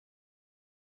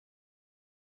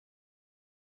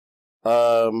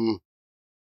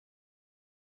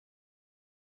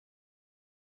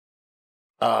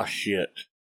 Shit.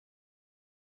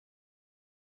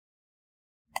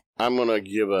 I'm gonna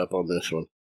give up on this one.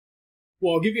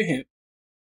 Well, I'll give you a hint.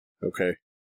 Okay.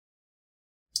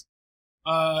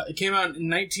 It came out in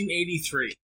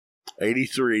 1983.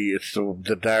 83. It's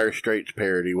the Dire Straits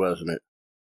parody, wasn't it?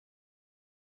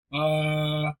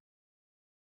 I'm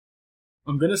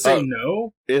gonna say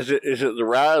no. Is it the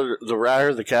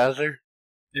Ryer, the Kaiser?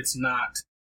 It's not.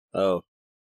 Oh.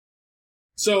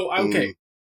 So, okay.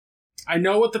 I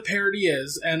know what the parody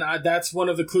is, and that's one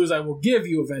of the clues I will give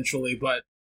you eventually, but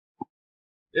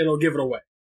it'll give it away.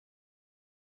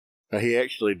 He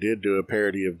actually did do a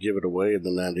parody of Give It Away in the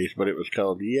 90s, but it was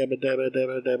called Yabba Dabba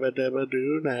Dabba Dabba Dabba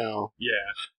Do Now.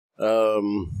 Yeah.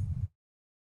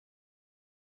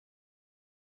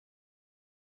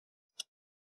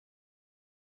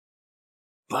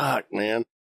 Fuck, man.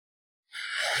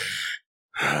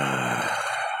 I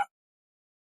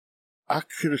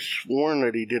could have sworn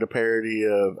that he did a parody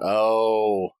of...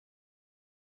 Oh.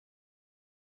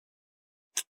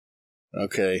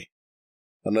 Okay.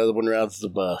 Another One Rides the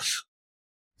Bus.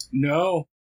 No.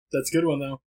 That's a good one,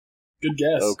 though. Good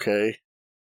guess. Okay.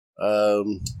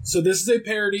 So this is a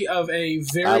parody of a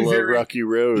I Love Rocky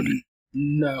Road.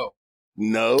 No.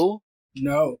 No?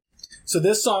 No. So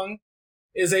this song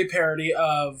is a parody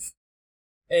of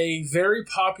a very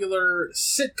popular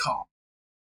sitcom.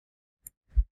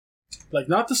 Like,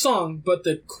 not the song, but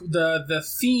the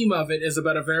theme of it is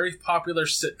about a very popular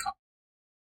sitcom.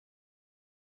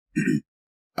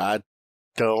 I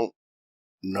don't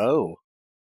know.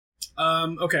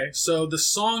 Okay, so the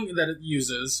song that it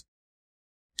uses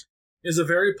is a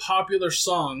very popular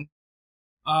song.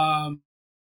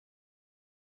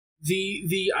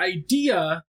 The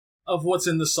idea of what's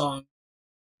in the song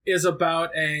is about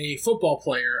a football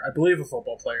player, I believe a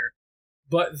football player,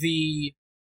 but the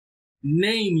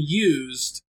name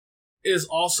used is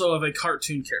also of a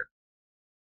cartoon character.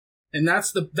 And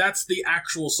that's the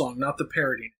actual song, not the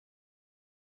parody.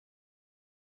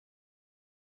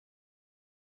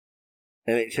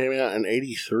 And it came out in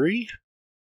 83?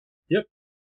 Yep.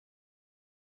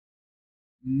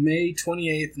 May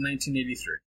 28th,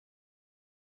 1983.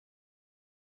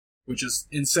 Which is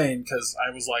insane, because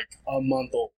I was like a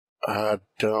month old. I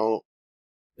don't...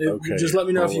 Okay, just let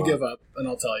me know if you give up, and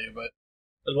I'll tell you, but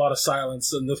there's a lot of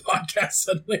silence in the podcast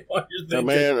suddenly while you're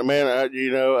thinking. Man, I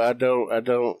don't...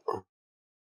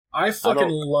 I fucking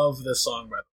love this song,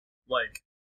 by the way. Like...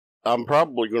 I'm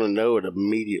probably going to know it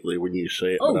immediately when you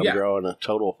say it, but I'm drawing a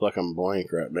total fucking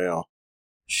blank right now.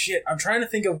 Shit, I'm trying to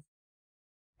think of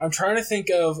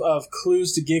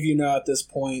clues to give you now at this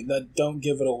point that don't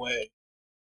give it away.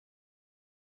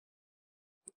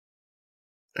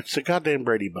 It's the goddamn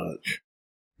Brady Bunch.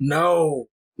 No,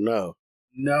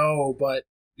 but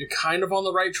you're kind of on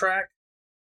the right track.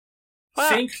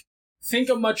 Fuck. Think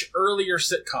a much earlier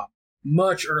sitcom.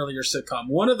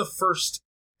 One of the first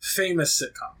famous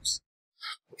sitcoms.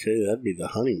 Okay, that'd be The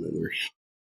Honeymooners.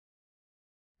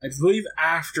 I believe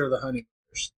after The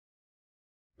Honeymooners.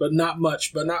 But not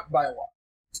much, but not by a lot.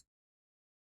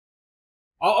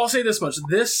 I'll say this much.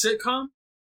 This sitcom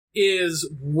is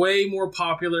way more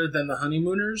popular than The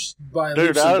Honeymooners by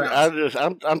leaps and bounds.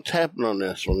 I'm tapping on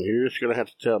this one. You're just gonna have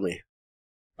to tell me.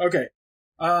 Okay.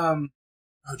 Oh,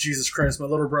 Jesus Christ. My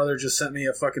little brother just sent me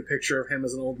a fucking picture of him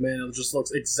as an old man. It just looks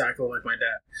exactly like my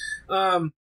dad.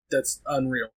 That's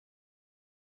unreal.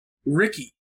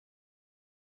 Ricky.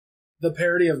 The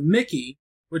parody of Mickey,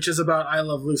 which is about I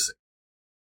Love Lucy.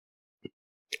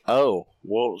 Oh,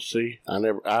 well, see,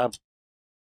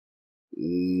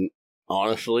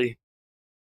 honestly,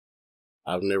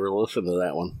 I've never listened to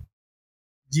that one.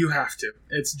 You have to.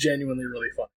 It's genuinely really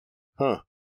fun. Huh.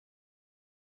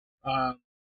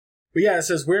 But yeah, it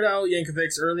says Weird Al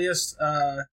Yankovic's earliest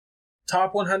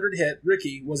top 100 hit,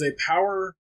 Ricky, was a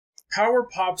power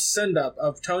pop send-up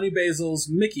of Tony Basil's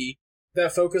Mickey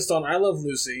that focused on I Love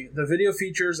Lucy. The video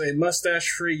features a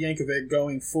mustache-free Yankovic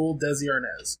going full Desi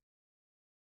Arnaz.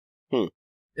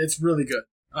 It's really good.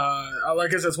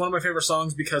 Like I said, it's one of my favorite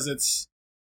songs because it's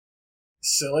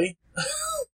silly.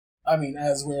 I mean,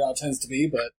 as Weird Al tends to be,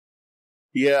 but...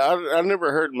 Yeah, I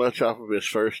never heard much off of his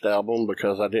first album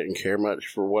because I didn't care much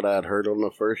for what I'd heard on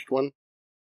the first one.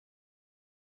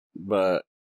 But...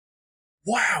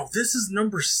 Wow, this is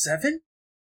number 7?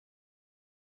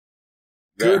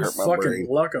 Good fucking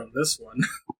luck on this one.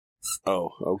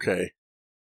 Oh, okay.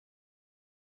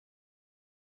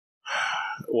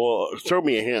 Well, throw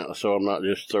me a hint so I'm not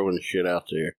just throwing shit out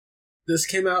there. This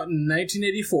came out in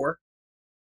 1984.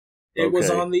 It was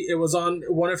on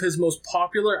one of his most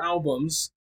popular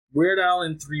albums, Weird Al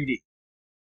in 3D.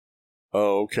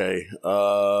 Oh, okay.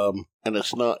 And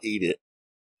it's not Eat It.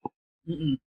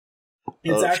 Mm-mm.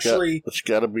 It's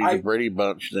got to be the Brady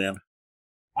Bunch then.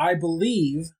 I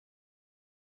believe.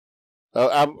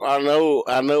 I know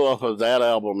off of that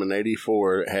album in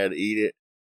 '84 it had Eat It,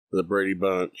 the Brady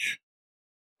Bunch,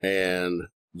 and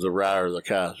the Ryer the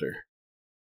Kaiser.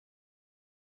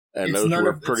 And those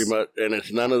were pretty much, and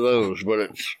it's none of those, but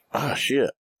it's,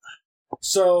 shit.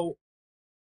 So,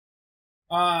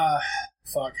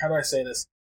 fuck, how do I say this?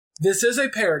 This is a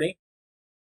parody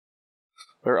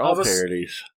They're all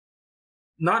parodies.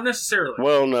 Not necessarily.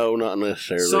 Well, no, not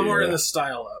necessarily. Somewhere in the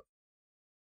style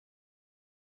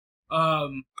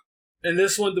of. And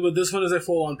this one is a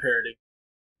full-on parody.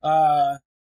 I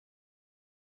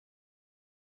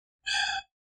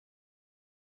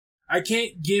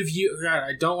can't give you... God,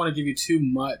 I don't want to give you too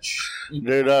much.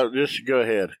 Dude, just go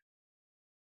ahead.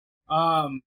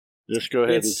 Just go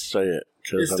ahead and say it.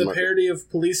 It's the parody of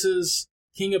Police's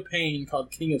King of Pain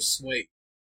called King of Sway.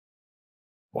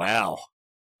 Wow.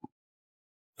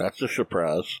 That's a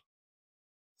surprise.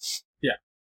 Yeah.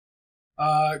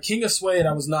 King of Sway,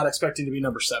 I was not expecting to be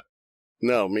number 7.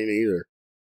 No, me neither.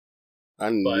 I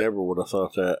never would have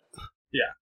thought that.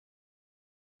 Yeah.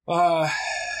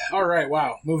 Alright,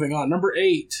 wow. Moving on. Number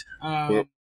 8. I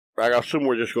assume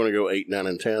we're just going to go 8, 9,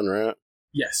 and 10, right?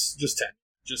 Yes, just 10.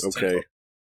 Just okay. 10.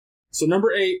 So number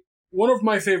 8, one of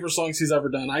my favorite songs he's ever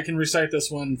done. I can recite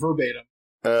this one verbatim.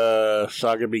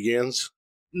 Saga Begins?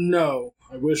 No,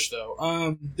 I wish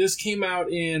though. This came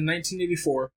out in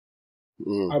 1984.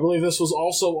 I believe this was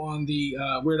also on the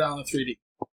Weird Al in 3D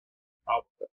album.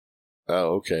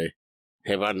 Oh, okay.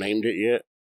 Have I named it yet?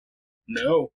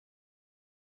 No.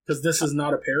 Because this is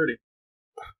not a parody.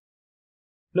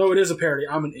 No, it is a parody.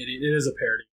 I'm an idiot. It is a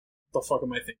parody. What the fuck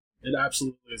am I thinking? It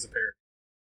absolutely is a parody.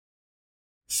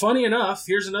 Funny enough,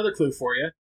 here's another clue for you.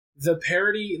 The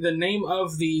name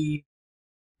of the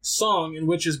song in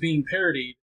which is being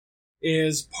parodied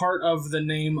is part of the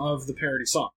name of the parody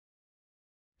song.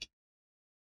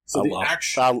 So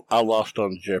I lost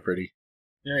on Jeopardy.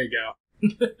 There you go.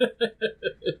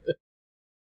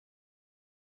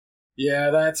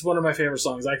 Yeah, that's one of my favorite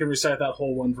songs. I can recite that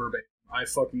whole one verbatim. I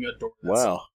fucking adore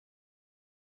that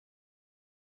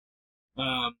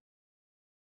song.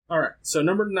 Alright, so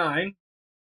number 9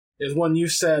 is one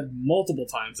you've said multiple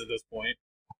times at this point.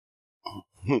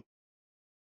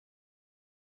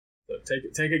 So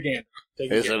take a gander.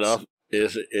 Is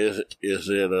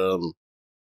it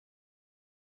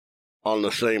on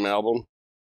the same album?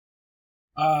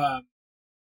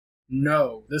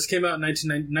 No. This came out in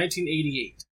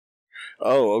 1988.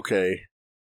 Oh, okay.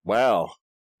 Wow.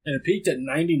 And it peaked at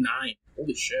 99.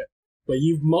 Holy shit. But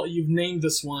you've named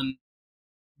this one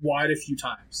quite a few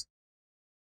times.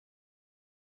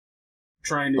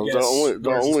 Trying to guess. The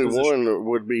only one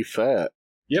would be Fat.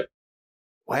 Yep.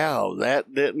 Wow,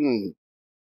 that didn't...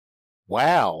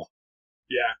 Wow.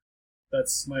 Yeah,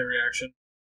 that's my reaction.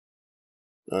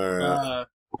 Alright.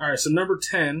 Alright, so number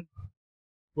 10,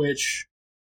 which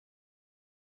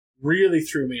really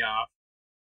threw me off.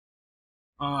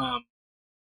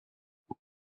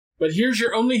 But here's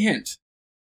your only hint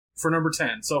for number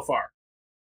 10 so far.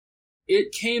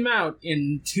 It came out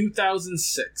in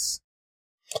 2006.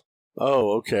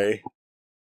 Oh, okay.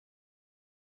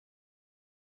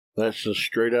 That's a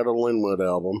Straight Outta Linwood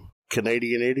album.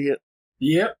 Canadian Idiot?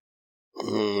 Yep.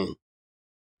 Well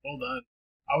done.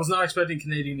 I was not expecting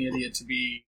Canadian Idiot to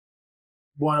be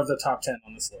one of the top 10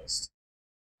 on this list.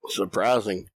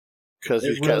 Surprising. Because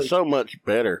he's got so much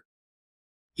better.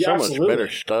 Yeah, so much better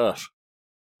stuff.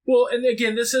 Well, and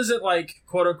again, this isn't like,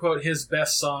 quote-unquote, his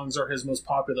best songs or his most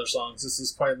popular songs. This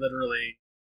is quite literally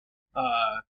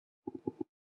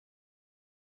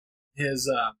his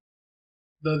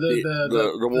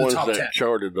the ones top that 10.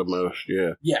 charted the most,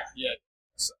 yeah. Yeah.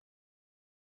 So.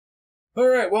 All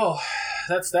right, well,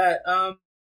 that's that.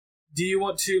 Do you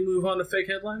want to move on to fake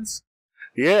headlines?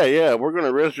 Yeah. We're going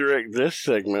to resurrect this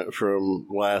segment from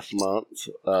last month.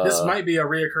 This might be a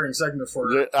reoccurring segment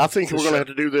for I think we're going to have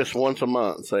to do this once a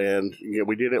month, and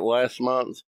we did it last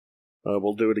month.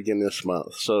 We'll do it again this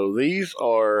month. So these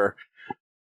are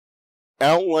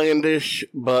outlandish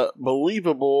but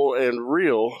believable and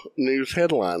real news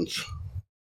headlines.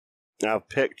 I've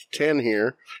picked 10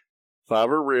 here. 5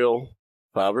 are real,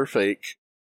 5 are fake.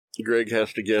 Greg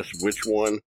has to guess which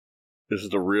one is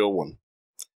the real one.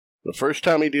 The first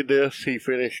time he did this, he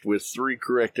finished with 3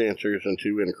 correct answers and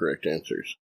 2 incorrect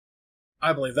answers.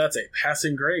 I believe that's a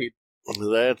passing grade.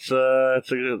 That's a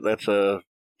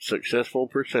successful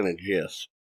percentage, yes.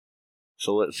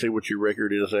 So let's see what your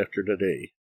record is after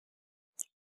today.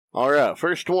 Alright,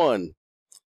 first one.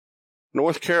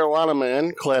 North Carolina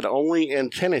man clad only in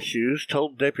tennis shoes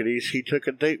told deputies he took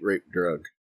a date rape drug.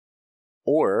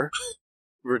 Or,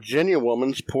 Virginia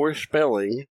woman's poor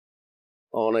spelling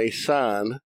on a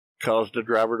sign caused the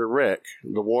driver to wreck.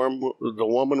 The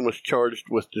woman was charged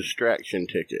with distraction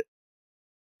ticket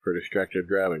for distracted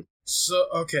driving. So,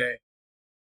 okay.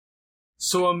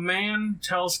 So a man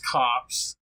tells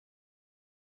cops...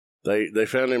 They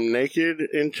found him naked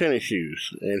in tennis shoes,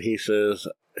 and he says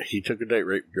he took a date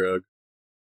rape drug.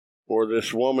 Or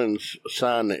this woman's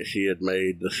sign that she had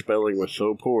made, the spelling was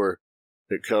so poor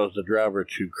It caused the driver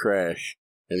to crash,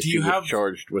 and she was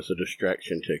charged with a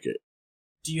distraction ticket.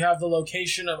 Do you have the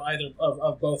location of either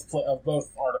of both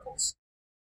articles?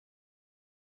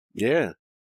 Yeah.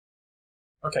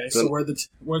 Okay, so where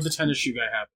the tennis shoe guy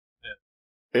happened?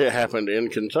 Yeah. It happened in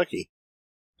Kentucky.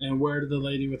 And where did the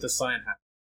lady with the sign happen?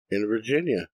 In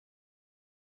Virginia.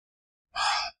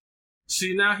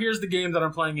 See, now here's the game that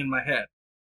I'm playing in my head.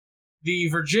 The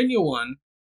Virginia one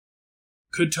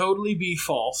could totally be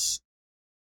false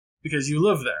because you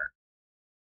live there.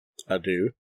 I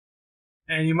do.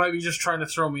 And you might be just trying to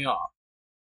throw me off.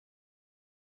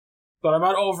 But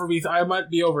I might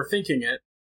be overthinking it.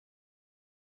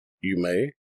 You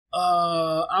may.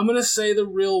 I'm gonna say the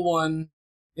real one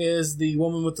is the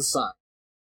woman with the sign.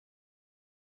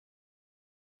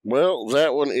 Well,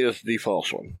 that one is the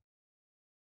false one.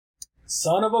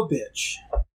 Son of a bitch.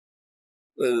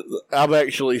 I've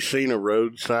actually seen a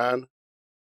road sign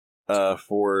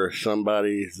for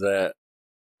somebody that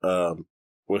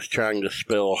was trying to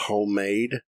spell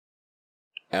homemade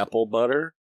apple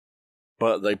butter,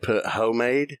 but they put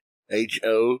homemade,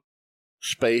 H-O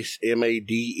space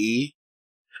M-A-D-E,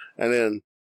 and then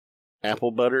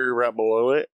apple butter right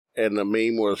below it, and the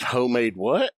meme was homemade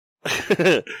what?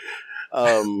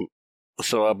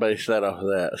 So I based that off of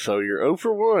that. So you're 0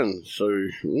 for 1. So,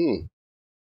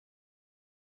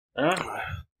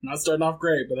 not starting off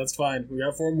great, but that's fine. We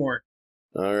got 4 more.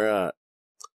 All right.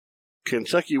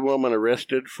 Kentucky woman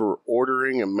arrested for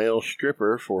ordering a male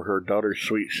stripper for her daughter's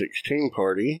Sweet 16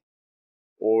 party.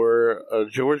 Or a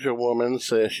Georgia woman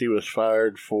says she was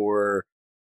fired for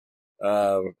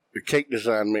the cake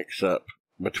design mix-up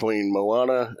between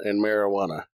Moana and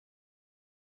marijuana.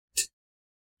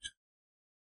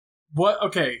 What?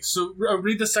 Okay, so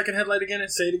read the second headline again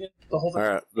and say it again. The whole thing. All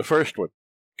right, the first one.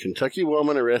 Kentucky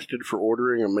woman arrested for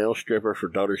ordering a male stripper for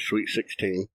daughter's Sweet 16.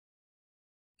 Okay.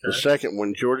 The second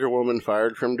one, Georgia woman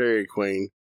fired from Dairy Queen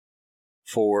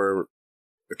for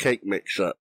a cake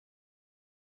mix-up.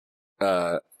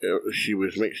 She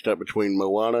was mixed up between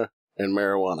Moana and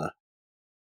marijuana.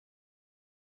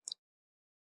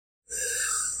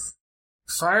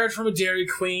 Fired from a Dairy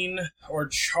Queen or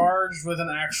charged with an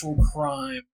actual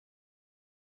crime.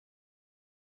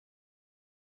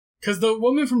 Because the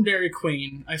woman from Dairy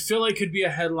Queen, I feel like could be a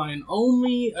headline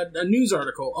only, a news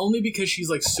article, only because she's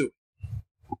like suing.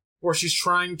 Or she's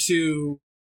trying to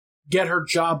get her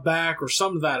job back or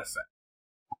something to that effect.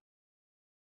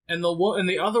 And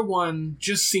the other one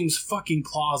just seems fucking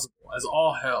plausible as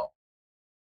all hell.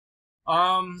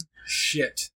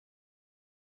 Shit.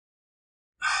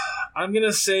 I'm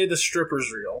gonna say the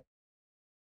stripper's real.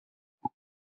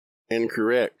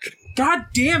 Incorrect. God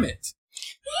damn it!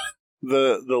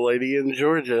 The lady in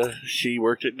Georgia, she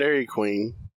worked at Dairy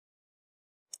Queen,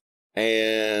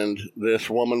 and this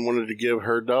woman wanted to give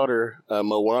her daughter a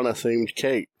Moana-themed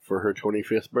cake for her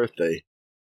 25th birthday.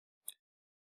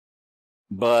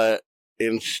 But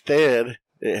instead,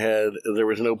 there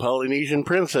was no Polynesian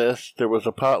princess, there was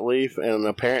a pot leaf and an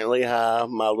apparently high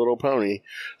My Little Pony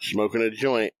smoking a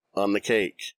joint on the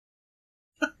cake.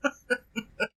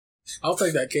 I'll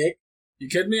take that cake. You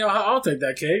kidding me? I'll take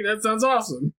that cake. That sounds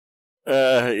awesome.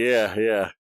 Yeah.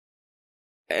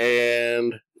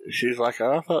 And she's like,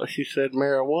 I thought she said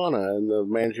marijuana. And the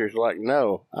manager's like,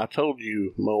 no, I told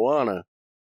you Moana.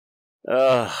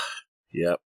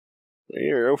 Yep.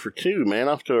 You're 0 for 2, man.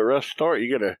 Off to a rough start. You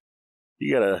gotta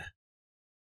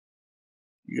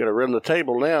run the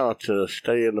table now to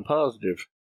stay in the positive.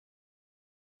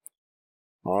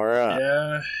 All right.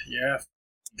 Yeah.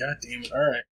 God damn it. All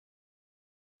right.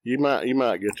 You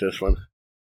might get this one.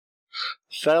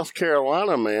 South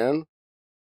Carolina man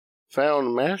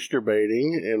found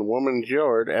masturbating in woman's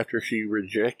yard after she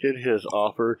rejected his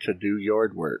offer to do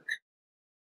yard work.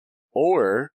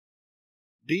 Or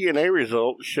DNA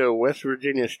results show West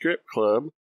Virginia strip club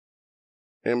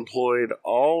employed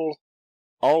all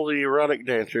the erotic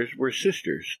dancers were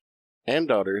sisters and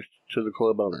daughters to the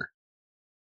club owner.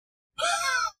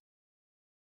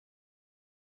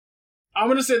 I'm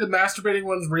going to say the masturbating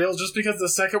one's real just because the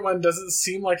second one doesn't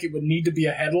seem like it would need to be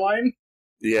a headline.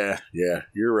 Yeah,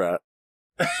 you're right.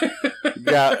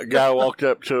 Guy walked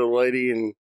up to a lady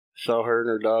and saw her and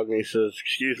her dog, and he says,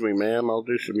 "Excuse me, ma'am, I'll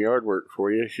do some yard work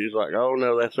for you." She's like, "Oh,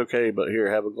 no, that's okay, but here,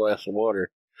 have a glass of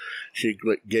water." She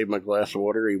gave him a glass of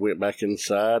water. He went back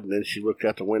inside, and then she looked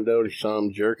out the window, and he saw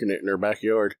him jerking it in her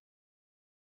backyard.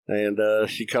 And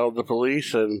she called the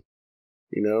police, and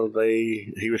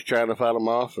he was trying to fight them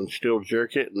off and still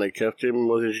jerk it, and they cuffed him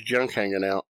with his junk hanging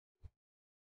out.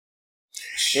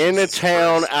 In the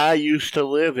town I used to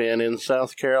live in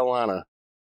South Carolina.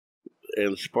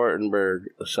 In Spartanburg,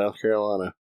 South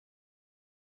Carolina.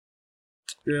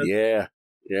 Yeah.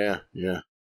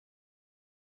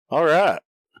 All right.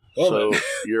 Well, so then.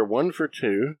 you're 1 for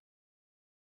 2.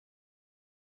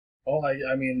 Well,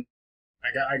 I mean,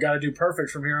 I got to do perfect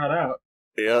from here on out.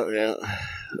 Yeah.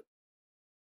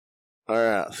 All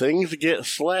right. Things get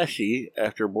slashy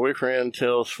after boyfriend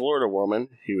tells Florida woman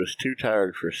he was too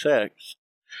tired for sex,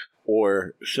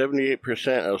 or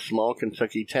 78% of small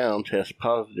Kentucky town test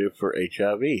positive for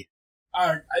HIV.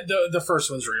 The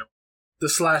first one's real. The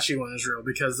slashy one is real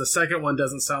because the second one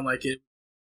doesn't sound like it.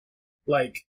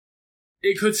 Like,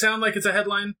 it could sound like it's a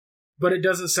headline, but it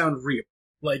doesn't sound real.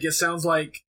 Like, it sounds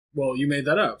like, well, you made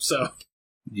that up, so.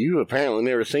 You apparently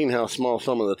never seen how small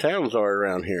some of the towns are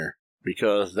around here,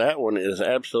 because that one is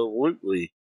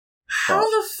absolutely How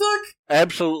false. the fuck?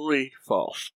 Absolutely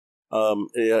false.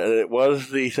 It was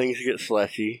the things get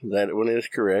slashy. That one is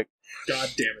correct. God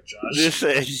damn it,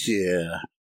 Josh. Yeah.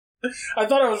 I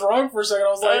thought I was wrong for a second.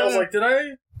 I was like, did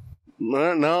I?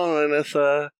 No, and it's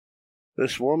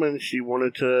this woman, she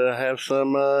wanted to have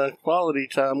some quality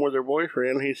time with her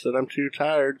boyfriend. He said, I'm too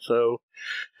tired, so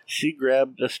she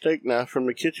grabbed a steak knife from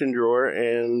the kitchen drawer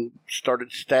and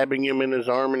started stabbing him in his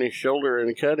arm and his shoulder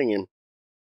and cutting him.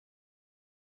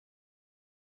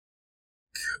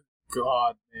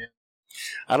 God, man.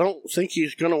 I don't think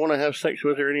he's going to want to have sex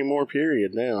with her anymore,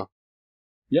 period, now.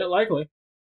 Yeah, likely.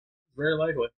 Very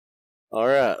likely. All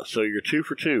right, so you're 2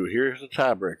 for 2. Here's the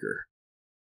tiebreaker.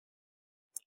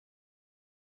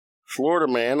 Florida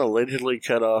man allegedly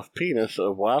cut off penis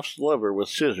of wife's lover with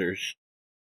scissors.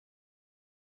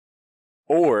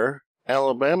 Or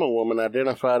Alabama woman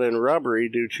identified in robbery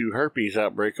due to herpes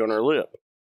outbreak on her lip.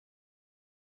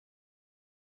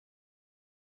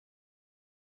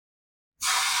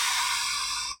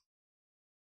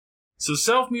 So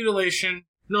self-mutilation,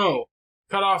 no.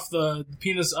 Cut off the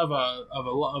penis of a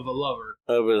lover.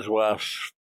 Of his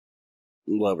wife's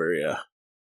lover, yeah.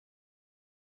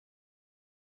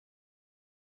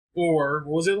 Or,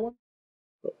 what was the other one?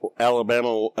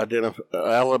 Alabama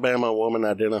woman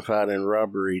identified in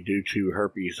robbery due to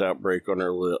herpes outbreak on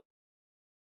her lip.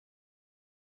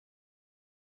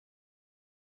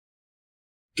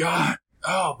 God.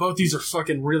 Oh, both these are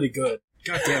fucking really good.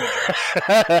 God damn it,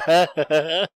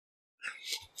 Josh.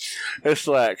 It's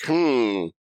like,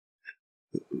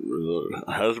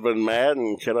 husband mad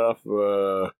and cut off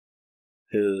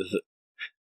his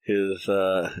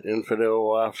infidel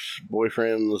wife's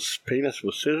boyfriend's penis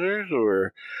with scissors,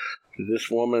 or did this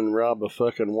woman rob a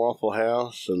fucking Waffle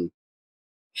House and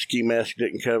ski mask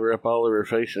didn't cover up all of her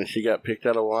face and she got picked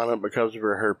out of lineup because of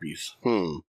her herpes?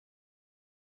 I'm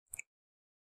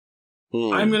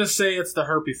gonna say it's the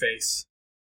herpy face.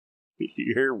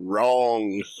 You're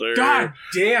wrong, sir. God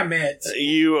damn it!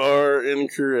 You are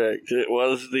incorrect. It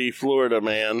was the Florida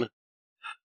man.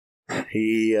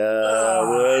 He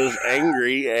was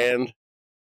angry and,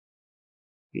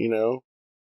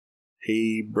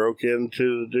 he broke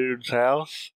into the dude's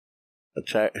house,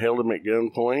 held him at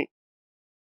gunpoint,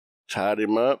 tied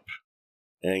him up,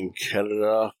 and cut it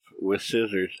off with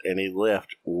scissors, and he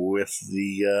left with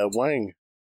the wang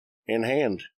in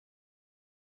hand.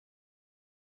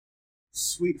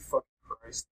 Sweet fucking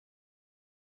Christ.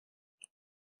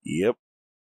 Yep.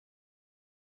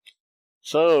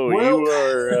 So you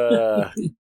are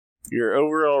your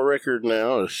overall record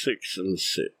now is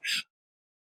 6-6.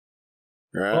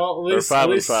 Right? Well, at least, or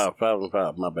 5-5.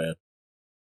 5-5, my bad.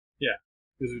 Yeah,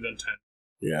 because we've done 10.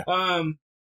 Yeah.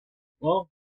 Well,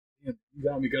 you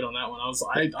got me good on that one.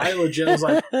 I legit was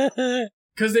like,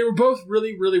 because they were both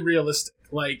really, really realistic.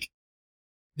 Like,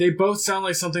 they both sound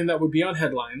like something that would be on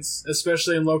headlines,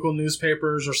 especially in local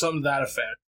newspapers or something to that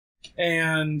effect.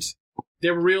 And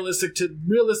they were realistic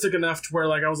enough to where,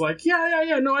 like, I was like,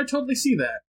 yeah, no, I totally see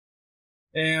that.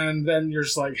 And then you're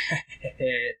just like,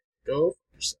 hey, go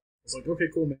for yourself. I was like, okay,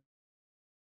 cool, man.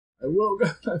 I will go.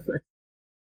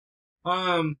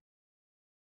 All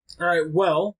right,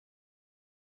 well,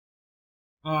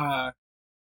 I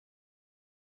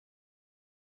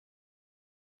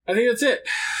think that's it.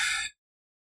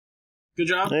 Good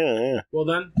job. Yeah. Well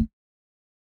done.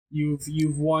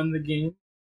 You've won the game.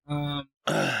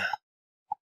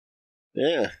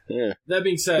 Yeah. That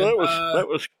being said, Well,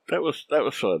 that was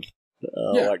fun.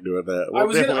 Yeah. I like doing that. We'll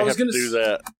definitely have to do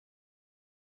that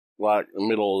like the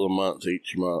middle of the month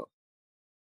each month.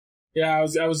 Yeah, I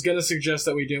was gonna suggest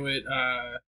that we do it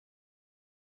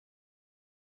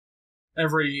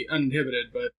every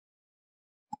uninhibited, but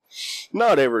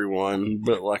not everyone,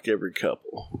 but like every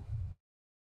couple.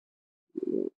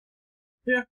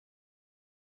 Yeah.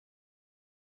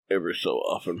 Every so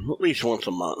often, at least once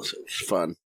a month. It's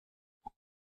fun.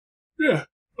 Yeah.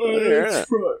 Yeah.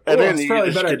 And then you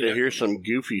just get to hear some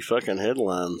goofy fucking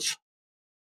headlines.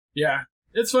 Yeah.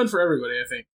 It's fun for everybody, I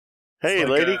think. Hey,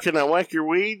 lady, can I whack your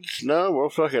weeds? No? Well,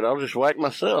 fuck it. I'll just whack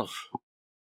myself.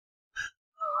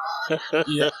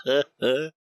 Yeah.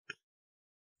 Fucking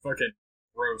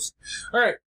gross.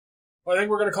 Alright. Well, I think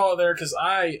we're going to call it there because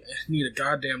I need a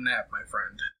goddamn nap, my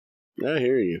friend. I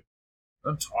hear you.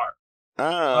 I'm tired.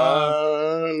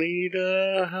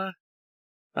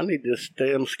 I need this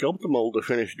damn sculptor mold to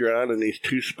finish drying in these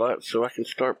 2 spots so I can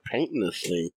start painting this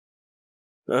thing.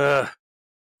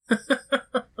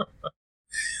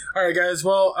 Alright, guys.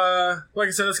 Well, like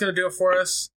I said, that's going to do it for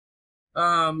us.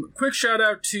 Quick shout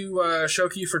out to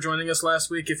Shoki for joining us last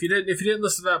week. If you didn't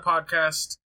listen to that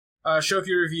podcast,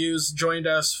 Shoki Reviews joined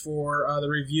us for the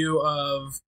review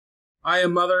of I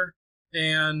Am Mother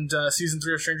and Season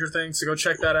 3 of Stranger Things, so go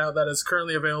check that out. That is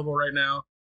currently available right now.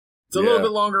 It's a little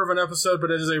bit longer of an episode,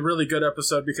 but it is a really good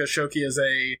episode because Shoki is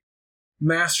a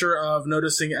master of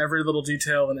noticing every little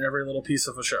detail and every little piece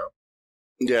of a show.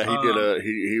 Yeah, he did.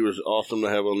 He was awesome to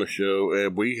have on the show,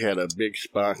 and we had a big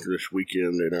spike this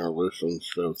weekend in our listens,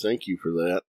 so thank you for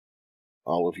that,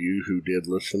 all of you who did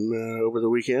listen over the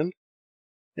weekend,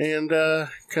 and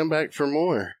come back for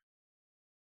more.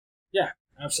 Yeah,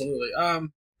 absolutely.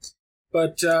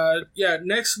 But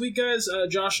next week, guys,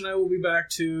 Josh and I will be back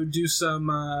to do some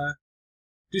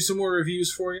more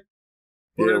reviews for you.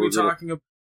 We're going to be talking about.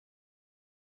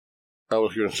 I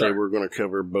was going to say we're going to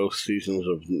cover both seasons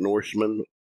of Norseman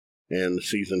and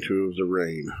Season 2 of The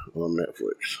Rain on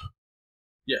Netflix.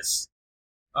 Yes.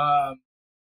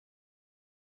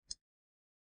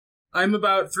 I'm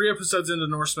about 3 episodes into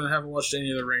Norseman. I haven't watched any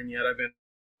of The Rain yet.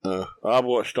 I've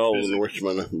watched all of The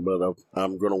Norseman, but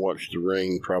I'm going to watch The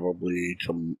Rain probably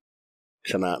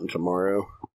tonight and tomorrow.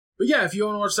 But yeah, if you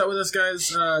want to watch that with us,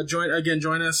 guys,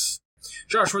 join us.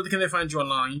 Josh, where can they find you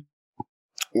online?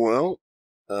 Well,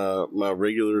 my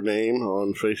regular name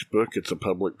on Facebook, it's a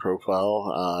public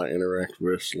profile. I interact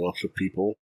with lots of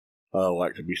people. I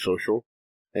like to be social.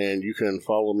 And you can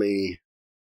follow me,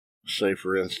 say,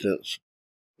 for instance,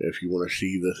 if you want to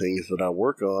see the things that I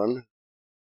work on,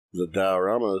 the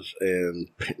dioramas and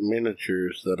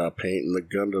miniatures that I paint and the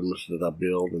Gundams that I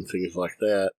build and things like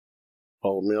that,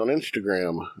 follow me on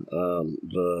Instagram.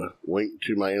 The link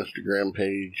to my Instagram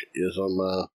page is on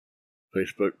my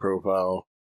Facebook profile.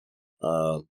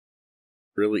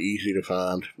 Really easy to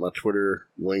find. My Twitter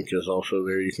link is also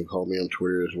there. You can follow me on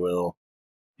Twitter as well.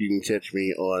 You can catch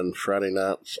me on Friday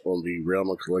nights on the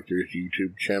Realm of Collectors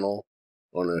YouTube channel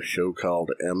on a show called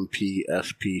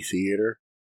MPSP Theater.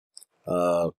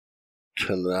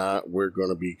 Tonight we're going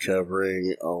to be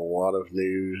covering a lot of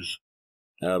news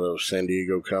out of San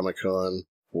Diego Comic-Con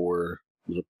for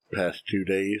the past 2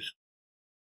 days.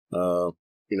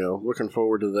 Looking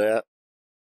forward to that.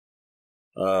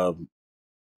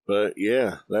 But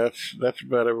yeah, that's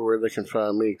about everywhere they can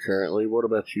find me currently. What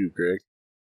about you, Greg?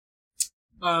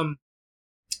 You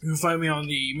can find me on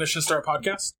the Mission Start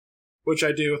podcast, which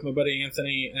I do with my buddy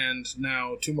Anthony and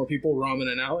now 2 more people,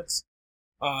 Ramen and Alex.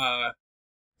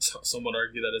 Some would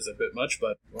argue that is a bit much,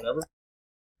 but whatever.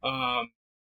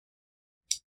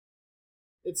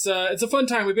 It's a fun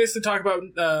time. We basically talk about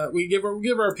we give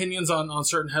our opinions on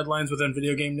certain headlines within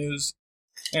video game news,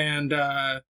 and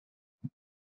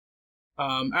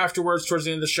afterwards, towards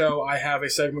the end of the show, I have a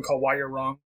segment called Why You're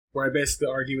Wrong, where I basically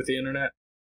argue with the internet,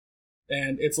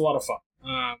 and it's a lot of fun.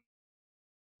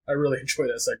 I really enjoy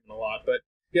that segment a lot. But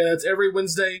yeah, that's every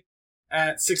Wednesday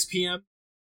at 6 p.m.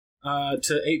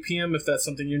 To 8 p.m. if that's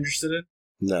something you're interested in.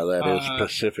 No, that is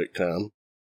Pacific time.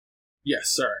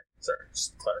 Yes, sorry,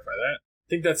 just to clarify that. I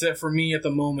think that's it for me at the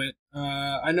moment.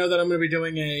 I know that I'm going to be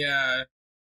doing a...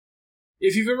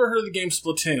 if you've ever heard of the game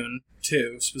Splatoon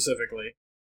 2, specifically,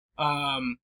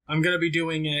 I'm going to be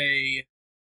doing a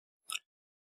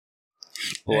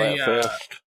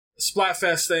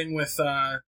Splatfest thing with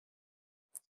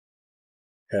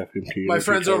my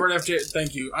friends over at FJ.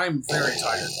 Thank you. I'm very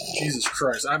tired. Jesus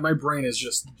Christ. My brain is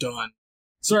just done.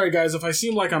 Sorry, guys, if I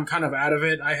seem like I'm kind of out of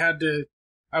it.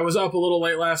 I was up a little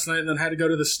late last night and then had to go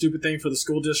to this stupid thing for the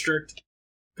school district.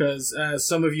 Because, as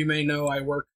some of you may know, I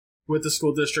work with the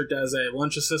school district as a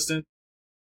lunch assistant.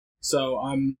 So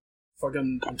I'm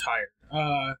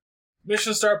tired.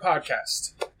 Mission Start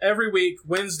Podcast. Every week,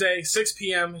 Wednesday, 6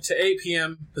 p.m. to 8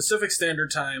 p.m. Pacific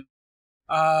Standard Time.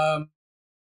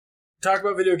 Talk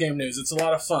about video game news. It's a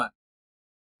lot of fun.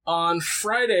 On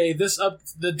Friday,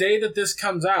 the day that this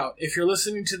comes out, if you're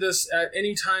listening to this at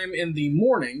any time in the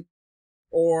morning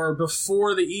or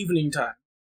before the evening time,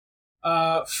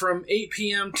 from 8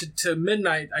 p.m. to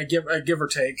midnight, I give or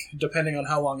take, depending on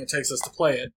how long it takes us to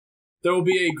play it, there will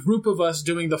be a group of us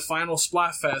doing the final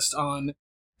Splatfest on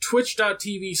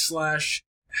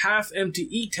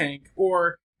twitch.tv/halfemptyetank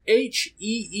or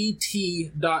HEET.tv.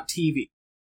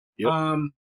 Yep.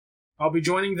 I'll be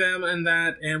joining them in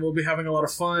that, and we'll be having a lot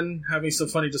of fun, having some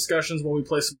funny discussions while we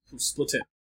play some Splatoon.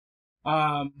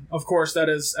 Of course, that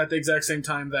is at the exact same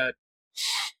time that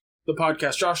the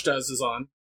podcast Josh does is on.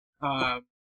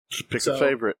 Just pick a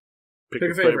favorite. Pick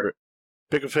a favorite.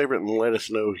 Pick a favorite and let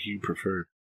us know who you prefer.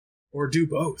 Or do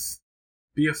both.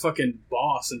 Be a fucking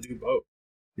boss and do both.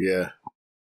 Yeah.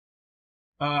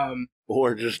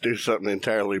 Or just do something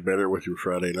entirely better with your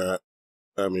Friday night.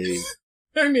 I mean,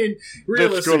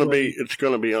 realistically, it's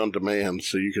gonna be on demand,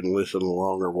 so you can listen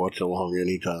along or watch along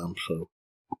anytime. So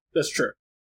that's true.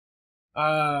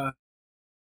 Yeah.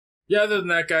 Other than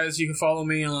that, guys, you can follow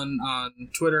me on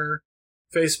Twitter,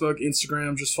 Facebook,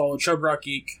 Instagram. Just follow Chub Rock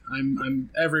Geek. I'm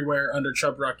everywhere under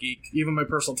Chub Rock Geek. Even my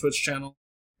personal Twitch channel,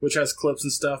 which has clips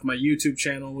and stuff. My YouTube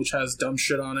channel, which has dumb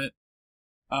shit on it.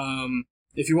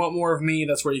 If you want more of me,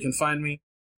 that's where you can find me.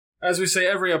 As we say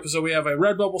every episode, we have a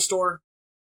Redbubble store,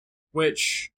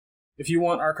 which, if you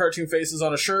want our cartoon faces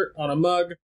on a shirt, on a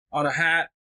mug, on a hat,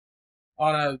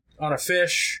 on a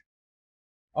fish,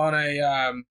 on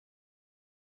a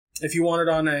if you want it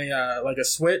on a like a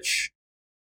Switch.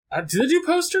 Do they do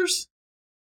posters?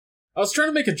 I was trying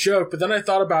to make a joke, but then I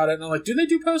thought about it, and I'm like, do they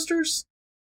do posters?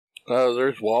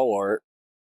 There's wall art.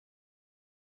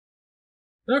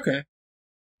 Okay.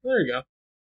 There you go.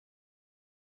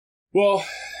 Well,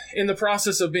 in the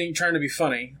process of trying to be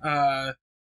funny,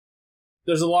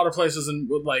 there's a lot of places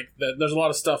there's a lot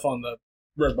of stuff on the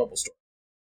Redbubble store.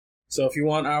 So if you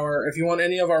want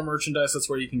any of our merchandise, that's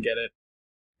where you can get it.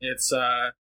 It's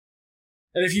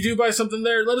and if you do buy something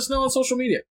there, let us know on social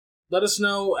media. Let us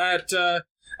know at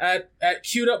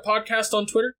Queued Up Podcast on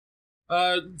Twitter.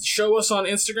 Show us on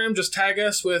Instagram. Just tag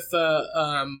us with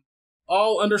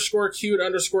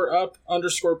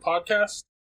all_queued_up_podcast.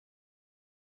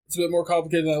 It's a bit more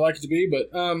complicated than I like it to be, but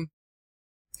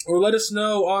or let us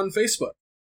know on Facebook.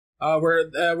 We're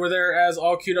there as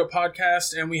All Queued Up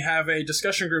Podcast, and we have a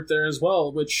discussion group there as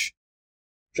well, which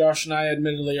Josh and I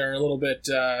admittedly are a little bit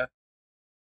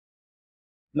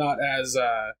not as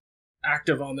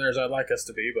active on there as I'd like us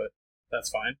to be, but that's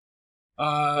fine.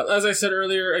 As I said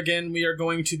earlier, again, we are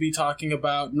going to be talking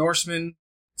about Norseman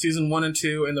Season 1 and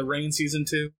 2 and The Rain Season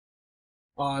 2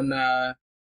 on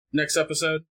next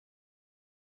episode.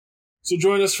 So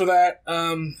join us for that.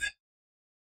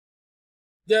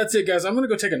 That's it, guys. I'm going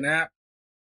to go take a nap.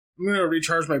 I'm going to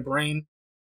recharge my brain.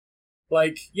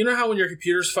 Like, you know how when your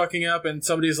computer's fucking up and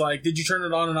somebody's like, did you turn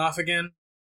it on and off again?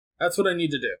 That's what I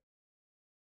need to do.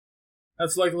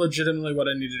 That's like legitimately what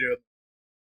I need to do.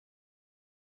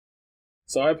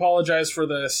 So I apologize for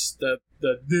this. But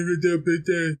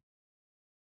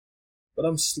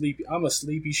I'm sleepy. I'm a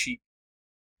sleepy sheep.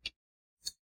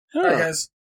 Alright,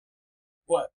 guys.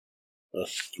 What? A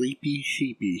sleepy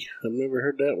sheepy. I've never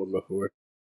heard that one before.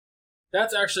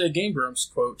 That's actually a Game Grumps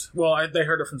quote. Well, they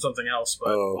heard it from something else,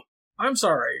 but I'm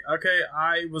sorry. Okay,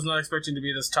 I was not expecting to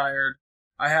be this tired.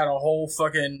 I had a whole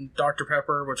fucking Dr.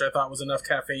 Pepper, which I thought was enough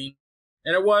caffeine.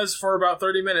 And it was for about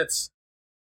 30 minutes.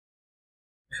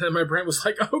 And then my brain was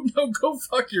like, oh no, go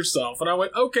fuck yourself. And I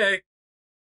went, okay,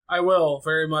 I will,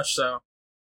 very much so.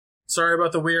 Sorry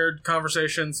about the weird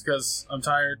conversations, because I'm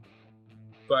tired.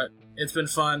 But it's been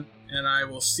fun, and I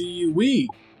will see you.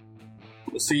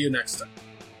 We'll see you next time.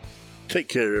 Take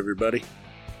care, everybody.